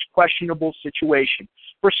in each questionable situation,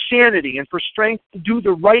 for sanity and for strength to do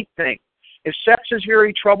the right thing. If sex is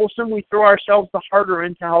very troublesome, we throw ourselves the harder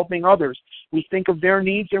into helping others. We think of their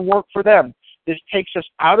needs and work for them. This takes us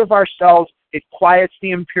out of ourselves. It quiets the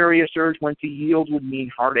imperious urge when to yield would mean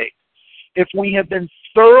heartache. If we have been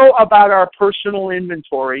thorough about our personal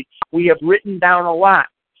inventory, we have written down a lot.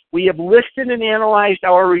 We have listed and analyzed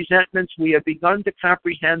our resentments. We have begun to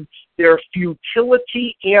comprehend their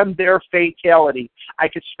futility and their fatality. I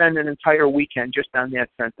could spend an entire weekend just on that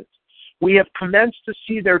sentence. We have commenced to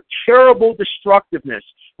see their terrible destructiveness.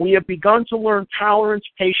 We have begun to learn tolerance,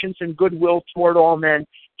 patience, and goodwill toward all men,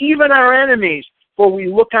 even our enemies, for we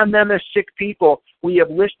look on them as sick people. We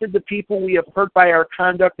have listed the people we have hurt by our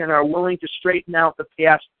conduct and are willing to straighten out the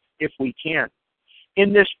past if we can.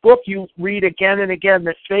 In this book, you read again and again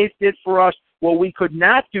that faith did for us what we could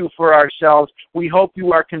not do for ourselves. We hope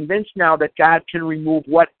you are convinced now that God can remove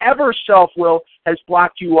whatever self-will has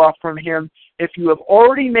blocked you off from Him. If you have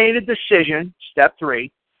already made a decision, step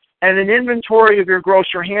 3, and an inventory of your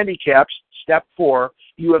grosser handicaps, step 4,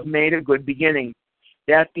 you have made a good beginning.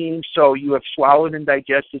 That being so, you have swallowed and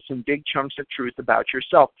digested some big chunks of truth about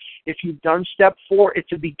yourself. If you've done step 4,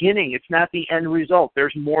 it's a beginning. It's not the end result.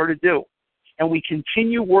 There's more to do. And we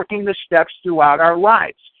continue working the steps throughout our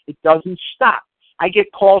lives. It doesn't stop. I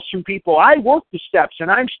get calls from people, I worked the steps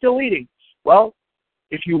and I'm still eating. Well,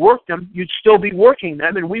 if you worked them, you'd still be working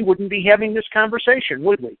them and we wouldn't be having this conversation,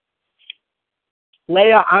 would we?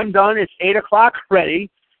 Leah, I'm done. It's 8 o'clock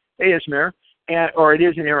already. Hey, Ismair. Or it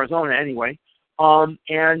is in Arizona anyway.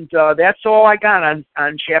 That's all I got on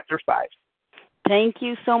Chapter 5. Thank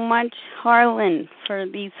you so much, Harlan, for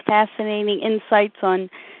these fascinating insights on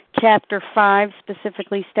Chapter 5,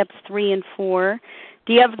 specifically Steps 3 and 4.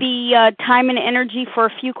 Do you have the time and energy for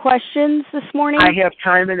a few questions this morning? I have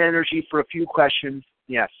time and energy for a few questions.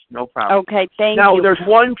 Yes, no problem. Okay, thank you. Now, there's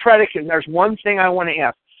one predicate. There's one thing I want to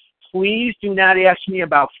ask. Please do not ask me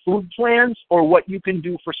about food plans or what you can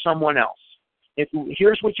do for someone else.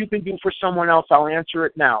 Here's what you can do for someone else. I'll answer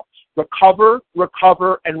it now. Recover,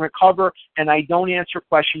 recover, and recover, and I don't answer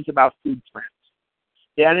questions about food plans.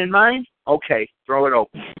 That in mind? Okay, throw it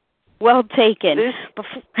open. Well taken.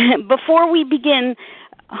 Before we begin,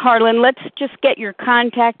 Harlan, let's just get your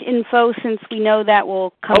contact info since we know that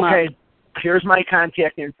will come up. Okay, here's my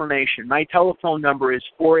contact information. My telephone number is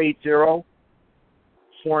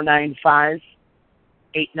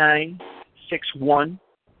 480-495-8961.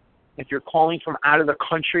 If you're calling from out of the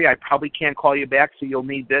country, I probably can't call you back, so you'll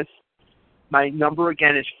need this. My number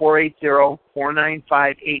again is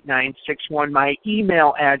 480-495-8961. My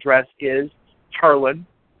email address is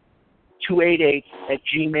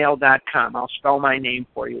harlan288@gmail.com. I'll spell my name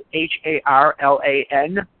for you.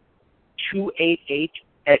 HARLAN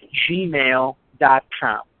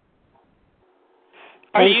 288@gmail.com.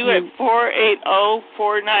 Are you at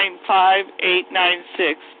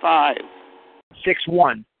 480-495-8965?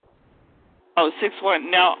 61. Oh,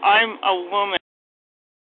 61. Now, I'm a woman.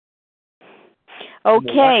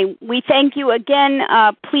 Okay, we thank you again.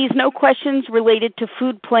 Please, no questions related to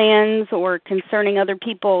food plans or concerning other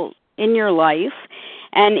people in your life.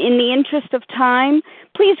 And in the interest of time,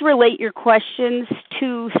 please relate your questions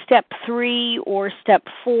to Step 3 or Step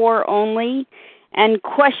 4 only. And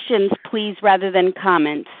questions, please, rather than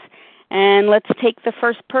comments. And let's take the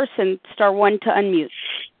first person, star 1 to unmute.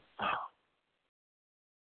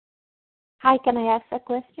 Hi, can I ask a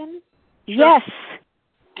question? Yes.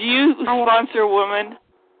 Do you sponsor women?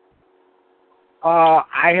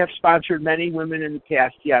 I have sponsored many women in the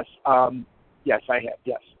past, yes. Yes, I have,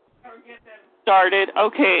 yes. Started,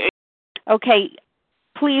 okay. Okay.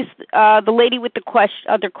 Please, the lady with the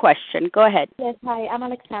other question. Go ahead. Yes, hi, I'm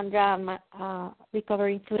Alexandra. I'm a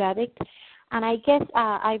recovering food addict. And I guess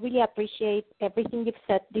I really appreciate everything you've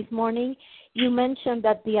said this morning. You mentioned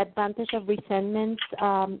that the advantage of resentment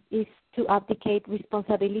is to abdicate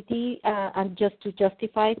responsibility and just to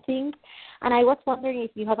justify things. And I was wondering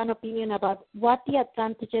if you have an opinion about what the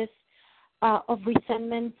advantages of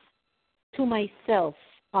resentment to myself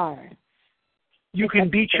are. You can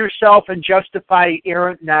beat yourself and justify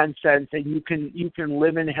errant nonsense, and you can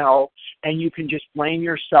live in hell, and you can just blame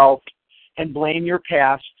yourself and blame your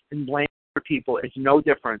past and blame other people. It's no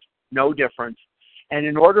different. And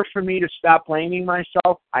in order for me to stop blaming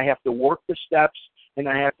myself, I have to work the steps, and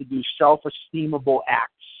I have to do self-esteemable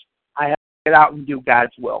acts. I have to get out and do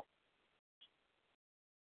God's will.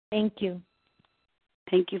 Thank you.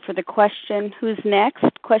 Thank you for the question. Who's next?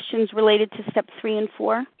 Questions related to step 3 and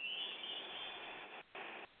 4?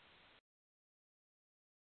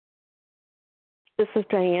 This is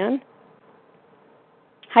Diane.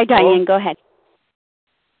 Hi, Diane. Go ahead.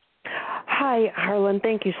 Hi, Harlan.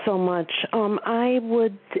 Thank you so much. I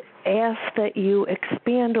would ask that you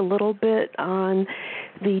expand a little bit on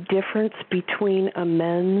the difference between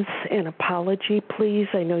amends and apology, please.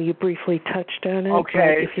 I know you briefly touched on it.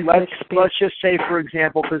 Okay, let's just say, for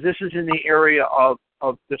example, because this is in the area of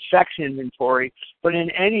the sex inventory, but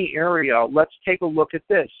in any area, let's take a look at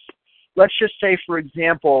this. Let's just say, for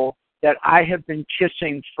example, that I have been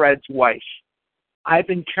kissing Fred's wife. I've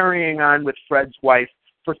been carrying on with Fred's wife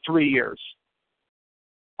for 3 years.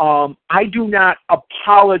 I do not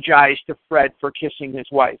apologize to Fred for kissing his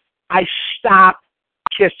wife. I stop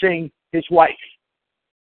kissing his wife.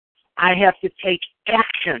 I have to take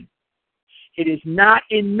action. It is not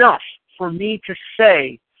enough for me to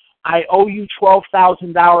say, I owe you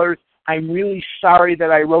 $12,000. I'm really sorry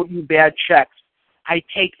that I wrote you bad checks. I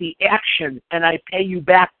take the action and I pay you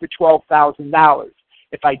back the $12,000.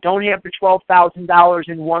 If I don't have the $12,000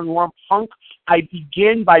 in one lump hunk, I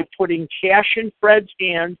begin by putting cash in Fred's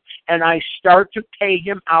hands and I start to pay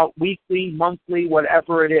him out weekly, monthly,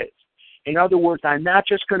 whatever it is. In other words, I'm not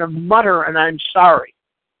just going to mutter and I'm sorry.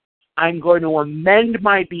 I'm going to amend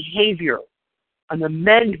my behavior. An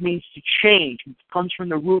amend means to change. It comes from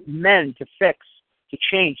the root mend, to fix, to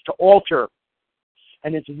change, to alter.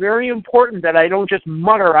 And it's very important that I don't just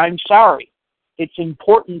mutter, I'm sorry. It's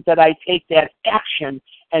important that I take that action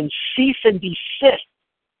and cease and desist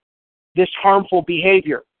this harmful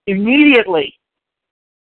behavior immediately.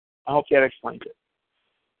 I hope that explains it.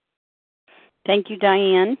 Thank you,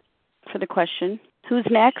 Diane, for the question. Who's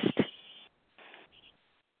next?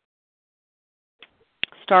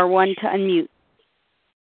 Star 1 to unmute.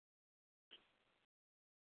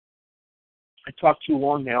 I talked too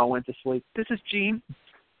long now. I went to sleep. This is Jean.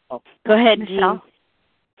 Oh. Go ahead, Michelle. Jean.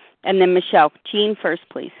 And then Michelle. Jean first,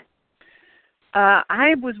 please.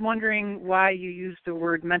 I was wondering why you used the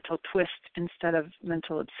word mental twist instead of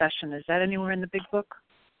mental obsession. Is that anywhere in the big book?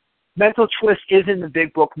 Mental twist is in the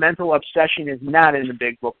big book. Mental obsession is not in the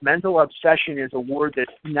big book. Mental obsession is a word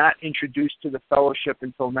that's not introduced to the fellowship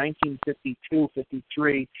until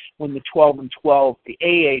 1952-53, when the 12 and 12, the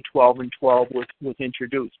AA 12 and 12 was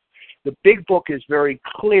introduced. The big book is very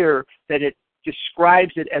clear that it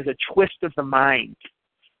describes it as a twist of the mind.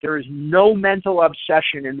 There is no mental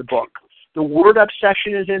obsession in the book. The word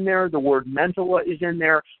obsession is in there, the word mental is in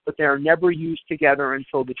there, but they are never used together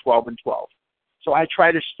until the 12 and 12. So I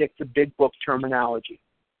try to stick to big book terminology.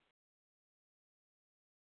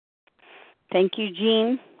 Thank you,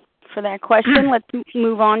 Jean, for that question. Let's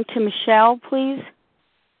move on to Michelle, please.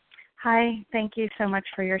 Hi, thank you so much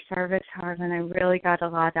for your service, Harlan. I really got a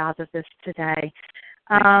lot out of this today.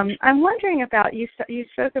 I'm wondering about, you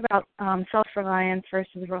spoke about self-reliance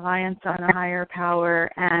versus reliance on a higher power,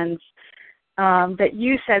 and that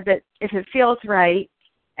you said that if it feels right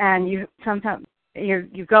and you sometimes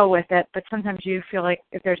you go with it, but sometimes you feel like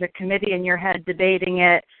if there's a committee in your head debating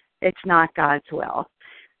it, it's not God's will.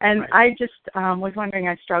 And right. I just was wondering,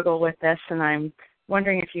 I struggle with this, and I'm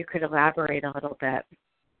wondering if you could elaborate a little bit.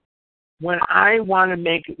 When I want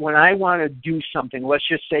to do something, let's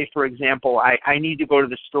just say, for example, I need to go to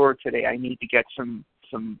the store today. I need to get some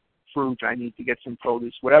fruit. I need to get some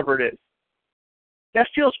produce, whatever it is. That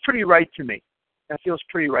feels pretty right to me.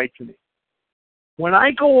 When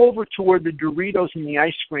I go over to where the Doritos and the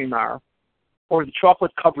ice cream are, or the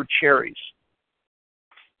chocolate-covered cherries,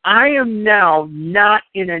 I am now not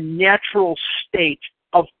in a natural state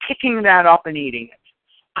of picking that up and eating it.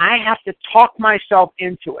 I have to talk myself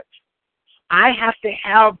into it. I have to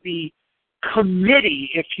have the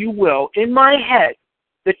committee, if you will, in my head,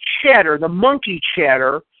 the chatter, the monkey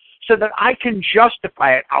chatter, so that I can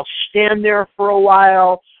justify it. I'll stand there for a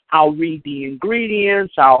while. I'll read the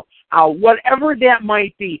ingredients. I'll whatever that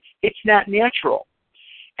might be. It's not natural.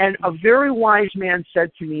 And a very wise man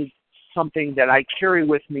said to me something that I carry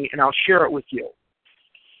with me, and I'll share it with you.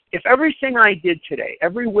 If everything I did today,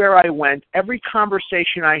 everywhere I went, every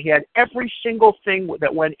conversation I had, every single thing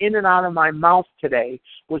that went in and out of my mouth today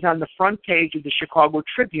was on the front page of the Chicago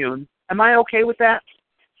Tribune, am I okay with that?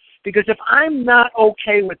 Because if I'm not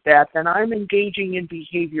okay with that, then I'm engaging in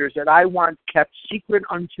behaviors that I want kept secret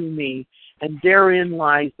unto me, and therein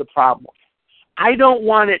lies the problem. I don't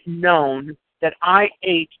want it known that I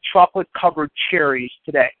ate chocolate-covered cherries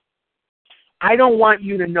today. I don't want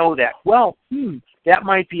you to know that. Well, that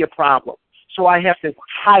might be a problem. So I have to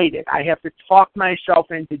hide it. I have to talk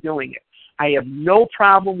myself into doing it. I have no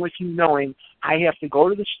problem with you knowing I have to go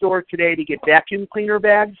to the store today to get vacuum cleaner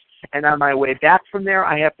bags, and on my way back from there,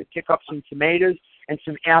 I have to pick up some tomatoes and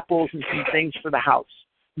some apples and some things for the house.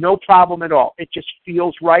 No problem at all. It just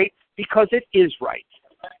feels right because it is right.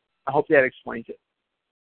 I hope that explains it.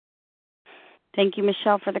 Thank you,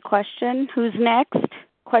 Michelle, for the question. Who's next?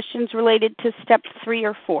 Questions related to step 3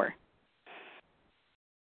 or 4.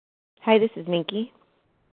 Hi, this is Minky.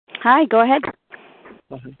 Hi, go ahead.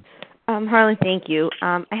 Harlan, thank you.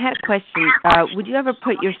 I had a question. Would you ever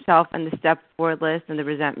put yourself on the step 4 list and the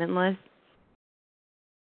resentment list?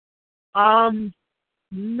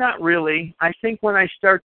 Not really. I think when I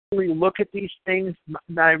start to really look at these things,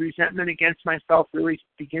 my resentment against myself really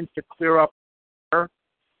begins to clear up.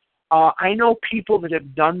 I know people that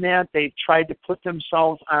have done that. They've tried to put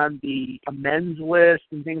themselves on the amends list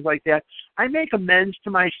and things like that. I make amends to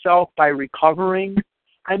myself by recovering.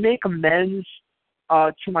 I make amends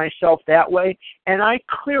to myself that way, and I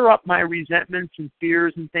clear up my resentments and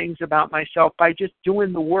fears and things about myself by just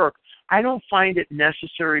doing the work. I don't find it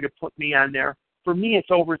necessary to put me on there. For me, it's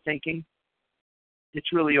overthinking.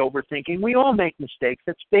 It's really overthinking. We all make mistakes.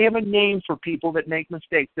 They have a name for people that make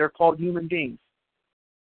mistakes. They're called human beings.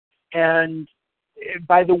 And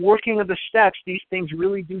by the working of the steps, these things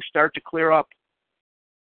really do start to clear up.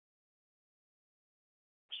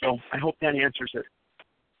 So I hope that answers it.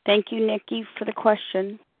 Thank you, Nikki, for the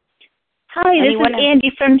question. Hi, this is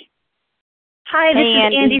Andy from. Hi, this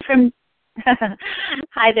is Andy from.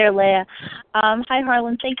 Hi there, Leah. Hi,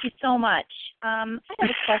 Harlan. Thank you so much. I have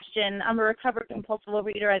a question. I'm a recovered compulsive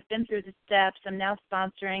overeater. I've been through the steps. I'm now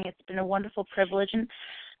sponsoring. It's been a wonderful privilege.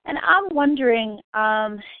 And I'm wondering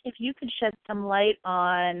if you could shed some light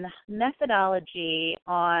on methodology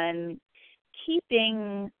on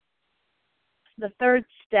keeping the third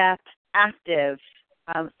step active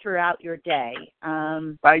throughout your day.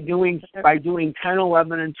 By doing 10,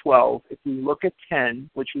 11, and 12. If you look at 10,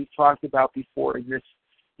 which we've talked about before in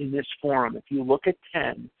this forum, if you look at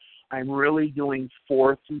 10, I'm really doing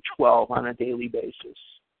 4 through 12 on a daily basis.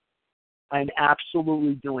 I'm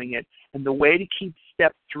absolutely doing it. And the way to keep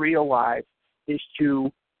step 3 alive is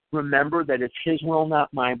to remember that it's his will,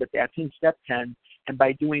 not mine, but that's in step 10, and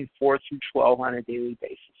by doing 4 through 12 on a daily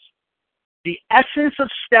basis. The essence of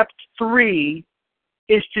step 3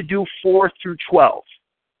 is to do 4 through 12.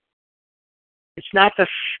 It's not to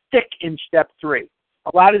stick in step 3.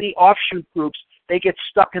 A lot of the offshoot groups, they get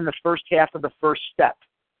stuck in the first half of the first step.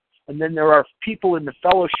 And then there are people in the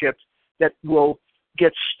fellowships that will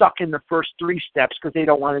get stuck in the first 3 steps because they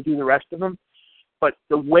don't want to do the rest of them. But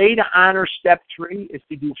the way to honor step 3 is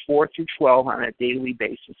to do 4 through 12 on a daily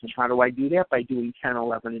basis. And how do I do that? By doing 10,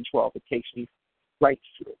 11, and 12. It takes me right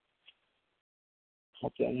through.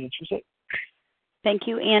 Hope that answers it. Thank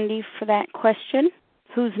you, Andy, for that question.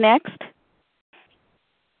 Who's next?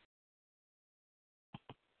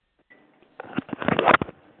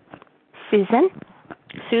 Susan?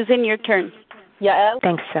 Susan, your turn. Yeah.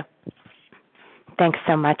 Thanks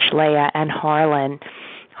so much, Leah and Harlan.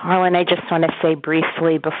 Harlan, I just want to say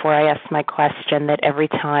briefly before I ask my question that every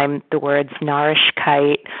time the words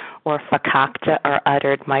Nourishkeit or Fakakta are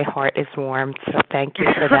uttered, my heart is warmed. So thank you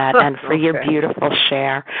for that and for your beautiful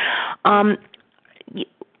share.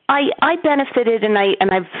 I benefited, and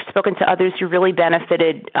I've spoken to others who really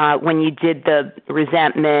benefited when you did the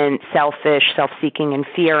resentment, selfish, self-seeking, and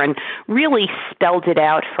fear, and really spelled it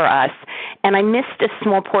out for us. And I missed a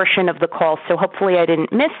small portion of the call, so hopefully I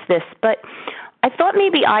didn't miss this, but I thought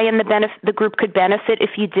maybe I and the group could benefit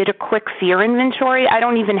if you did a quick fear inventory. I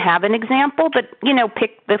don't even have an example, but,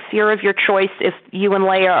 pick the fear of your choice if you and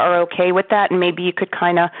Leah are okay with that, and maybe you could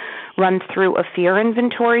kind of run through a fear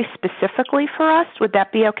inventory specifically for us. Would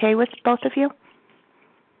that be okay with both of you?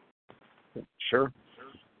 Sure.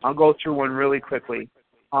 I'll go through one really quickly.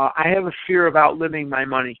 I have a fear of outliving my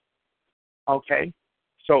money. Okay?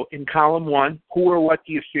 So in column 1, who or what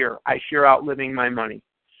do you fear? I fear outliving my money.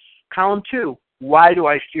 Column 2, why do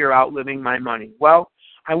I fear outliving my money? Well,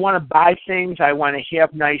 I want to buy things. I want to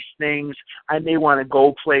have nice things. I may want to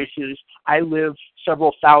go places. I live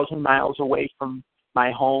several thousand miles away from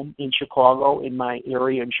my home in Chicago, in my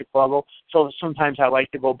area in Chicago. So sometimes I like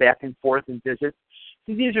to go back and forth and visit.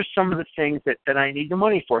 So these are some of the things that I need the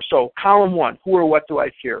money for. So column 1, who or what do I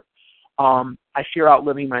fear? I fear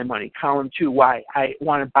outliving my money. Column 2, why? I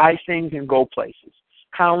want to buy things and go places.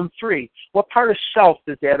 Column 3, what part of self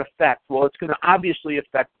does that affect? Well, it's going to obviously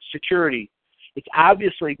affect security. It's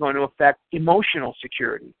obviously going to affect emotional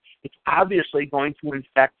security. It's obviously going to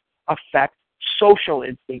affect social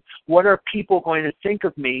instinct. What are people going to think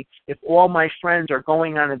of me if all my friends are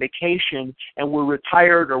going on a vacation and we're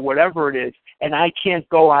retired or whatever it is, and I can't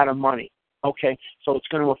go out of money? Okay, so it's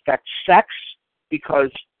going to affect sex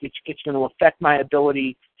because it's going to affect my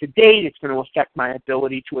ability to date. It's going to affect my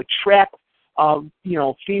ability to attract,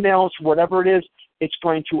 females, whatever it is. It's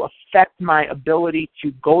going to affect my ability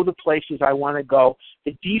to go the places I want to go.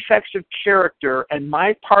 The defects of character, and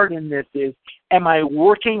my part in this is, am I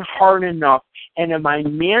working hard enough and am I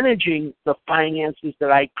managing the finances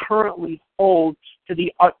that I currently hold to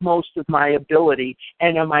the utmost of my ability,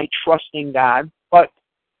 and am I trusting God? But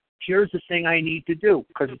here's the thing I need to do,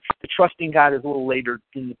 because the trusting God is a little later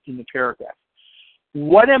in the paragraph.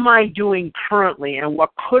 What am I doing currently, and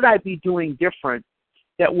what could I be doing different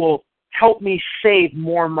that will help me save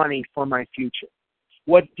more money for my future?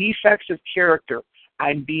 What defects of character?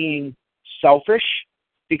 I'm being selfish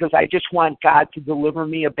because I just want God to deliver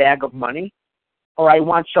me a bag of money, or I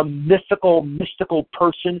want some mystical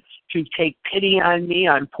person to take pity on me,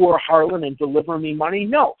 on poor Harlan, and deliver me money.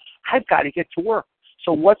 No, I've got to get to work.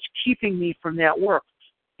 So what's keeping me from that work?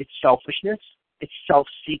 It's selfishness. It's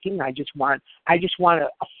self-seeking. I just want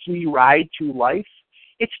a free ride through life.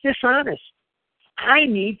 It's dishonest. I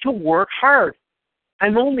need to work hard.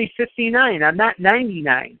 I'm only 59. I'm not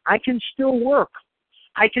 99. I can still work.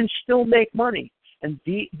 I can still make money. And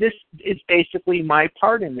this is basically my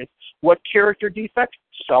part in this. What character defects?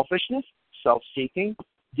 Selfishness, self-seeking,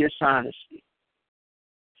 dishonesty.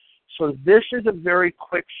 So this is a very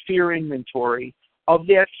quick fear inventory of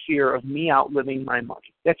that fear of me outliving my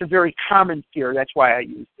money. That's a very common fear. That's why I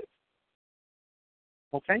used it.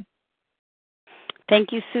 Okay?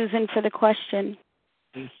 Thank you, Susan, for the question.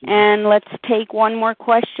 And let's take one more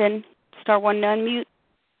question. Star 1 to unmute.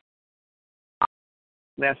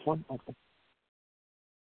 Last one? Okay.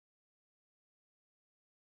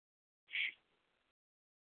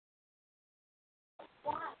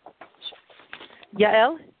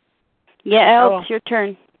 Yael? Yael, it's your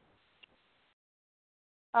turn.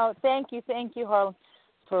 Oh, thank you, Harlan,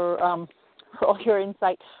 for all your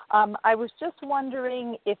insight. I was just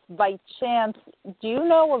wondering if, by chance, do you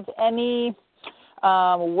know of any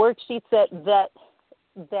worksheets that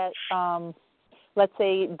let's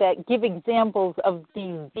say, that give examples of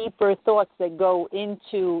these deeper thoughts that go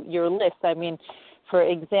into your list? I mean, for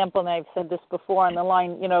example, and I've said this before on the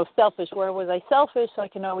line, selfish. Where was I selfish? So I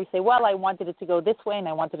can always say, well, I wanted it to go this way and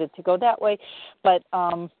I wanted it to go that way, but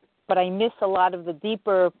I miss a lot of the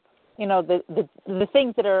deeper, the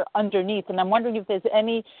things that are underneath. And I'm wondering if there's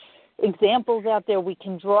any examples out there we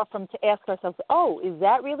can draw from to ask ourselves, oh, is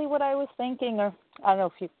that really what I was thinking? Or I don't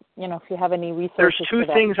know if you have any resources. There's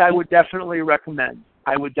two things I would definitely recommend.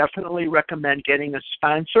 I would definitely recommend getting a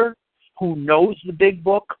sponsor who knows the big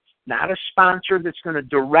book, not a sponsor that's going to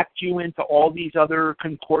direct you into all these other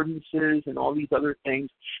concordances and all these other things,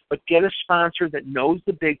 but get a sponsor that knows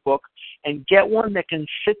the big book, and get one that can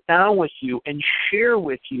sit down with you and share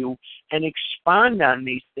with you and expand on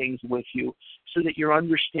these things with you so that your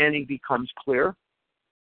understanding becomes clear.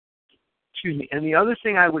 Excuse me. And the other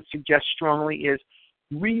thing I would suggest strongly is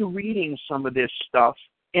rereading some of this stuff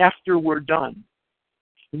after we're done.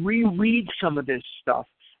 Reread some of this stuff,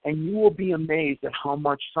 and you will be amazed at how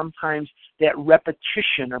much sometimes that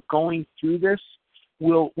repetition of going through this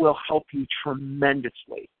will help you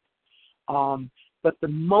tremendously. But the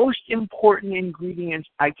most important ingredients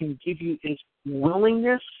I can give you is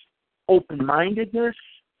willingness, open-mindedness,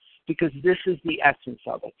 because this is the essence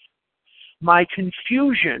of it. My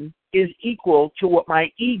confusion is equal to what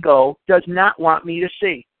my ego does not want me to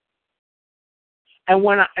see. And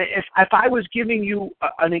if I was giving you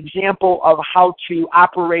an example of how to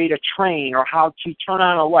operate a train or how to turn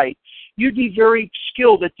on a light, you'd be very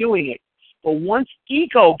skilled at doing it. But once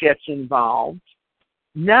ego gets involved,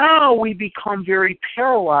 now we become very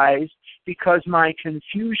paralyzed because my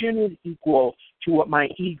confusion is equal to what my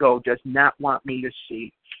ego does not want me to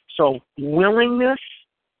see. So willingness,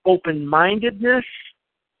 open-mindedness,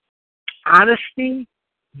 honesty,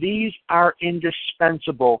 These are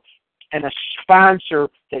indispensable, and a sponsor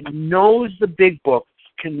that knows the big book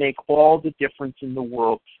can make all the difference in the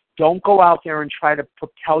world. Don't go out there and try to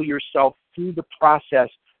propel yourself through the process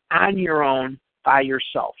on your own by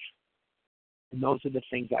yourself. And those are the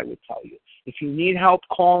things I would tell you. If you need help,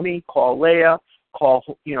 call me, call Leah,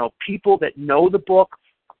 call people that know the book,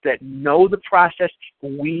 that know the process.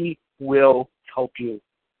 We will help you.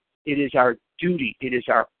 It is our duty, it is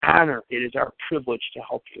our honor, it is our privilege to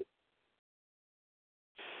help you.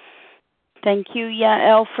 Thank you,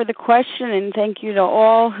 Yael, for the question, and thank you to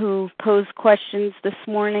all who posed questions this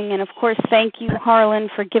morning. And, of course, thank you, Harlan,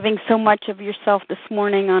 for giving so much of yourself this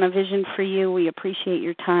morning on A Vision for You. We appreciate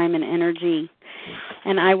your time and energy.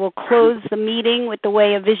 And I will close the meeting with the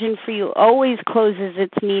way A Vision for You always closes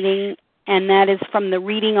its meeting, and that is from the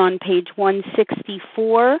reading on page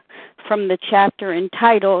 164 from the chapter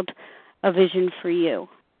entitled A Vision for You.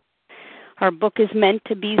 Our book is meant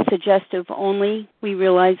to be suggestive only. We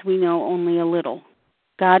realize we know only a little.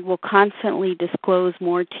 God will constantly disclose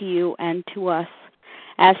more to you and to us.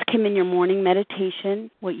 Ask Him in your morning meditation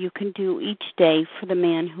what you can do each day for the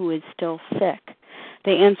man who is still sick.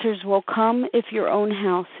 The answers will come if your own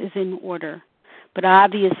house is in order. But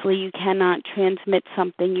obviously you cannot transmit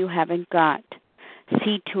something you haven't got.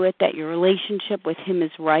 See to it that your relationship with Him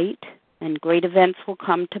is right, and great events will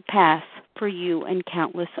come to pass for you and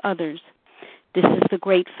countless others. This is the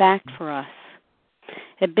great fact for us.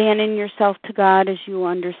 Abandon yourself to God as you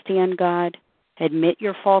understand God. Admit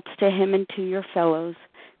your faults to Him and to your fellows.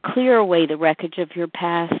 Clear away the wreckage of your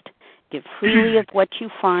past. Give freely of what you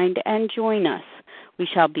find and join us. We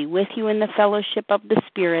shall be with you in the fellowship of the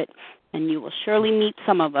Spirit, and you will surely meet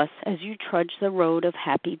some of us as you trudge the road of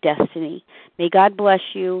happy destiny. May God bless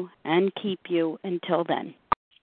you and keep you until then.